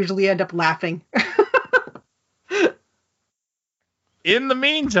then I usually end up laughing. In the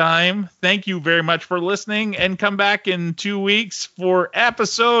meantime, thank you very much for listening, and come back in 2 weeks for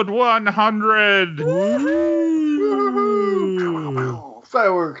episode 100. Woo!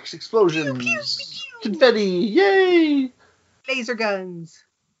 Fireworks, explosions, pew, pew, pew, confetti, yay! Laser guns.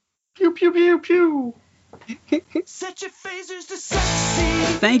 Pew, pew, pew, pew. Set your phasers to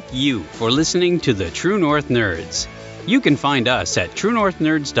succeed. Thank you for listening to the True North Nerds. You can find us at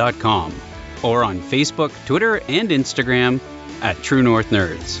truenorthnerds.com or on Facebook, Twitter, and Instagram at True North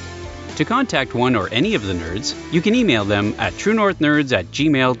Nerds. To contact one or any of the nerds, you can email them at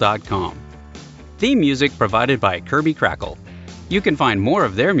truenorthnerds@gmail.com. Theme music provided by Kirby Crackle. You can find more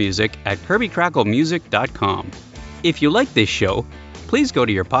of their music at kirbycracklemusic.com. If you like this show, please go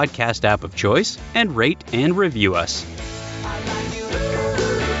to your podcast app of choice and rate and review us.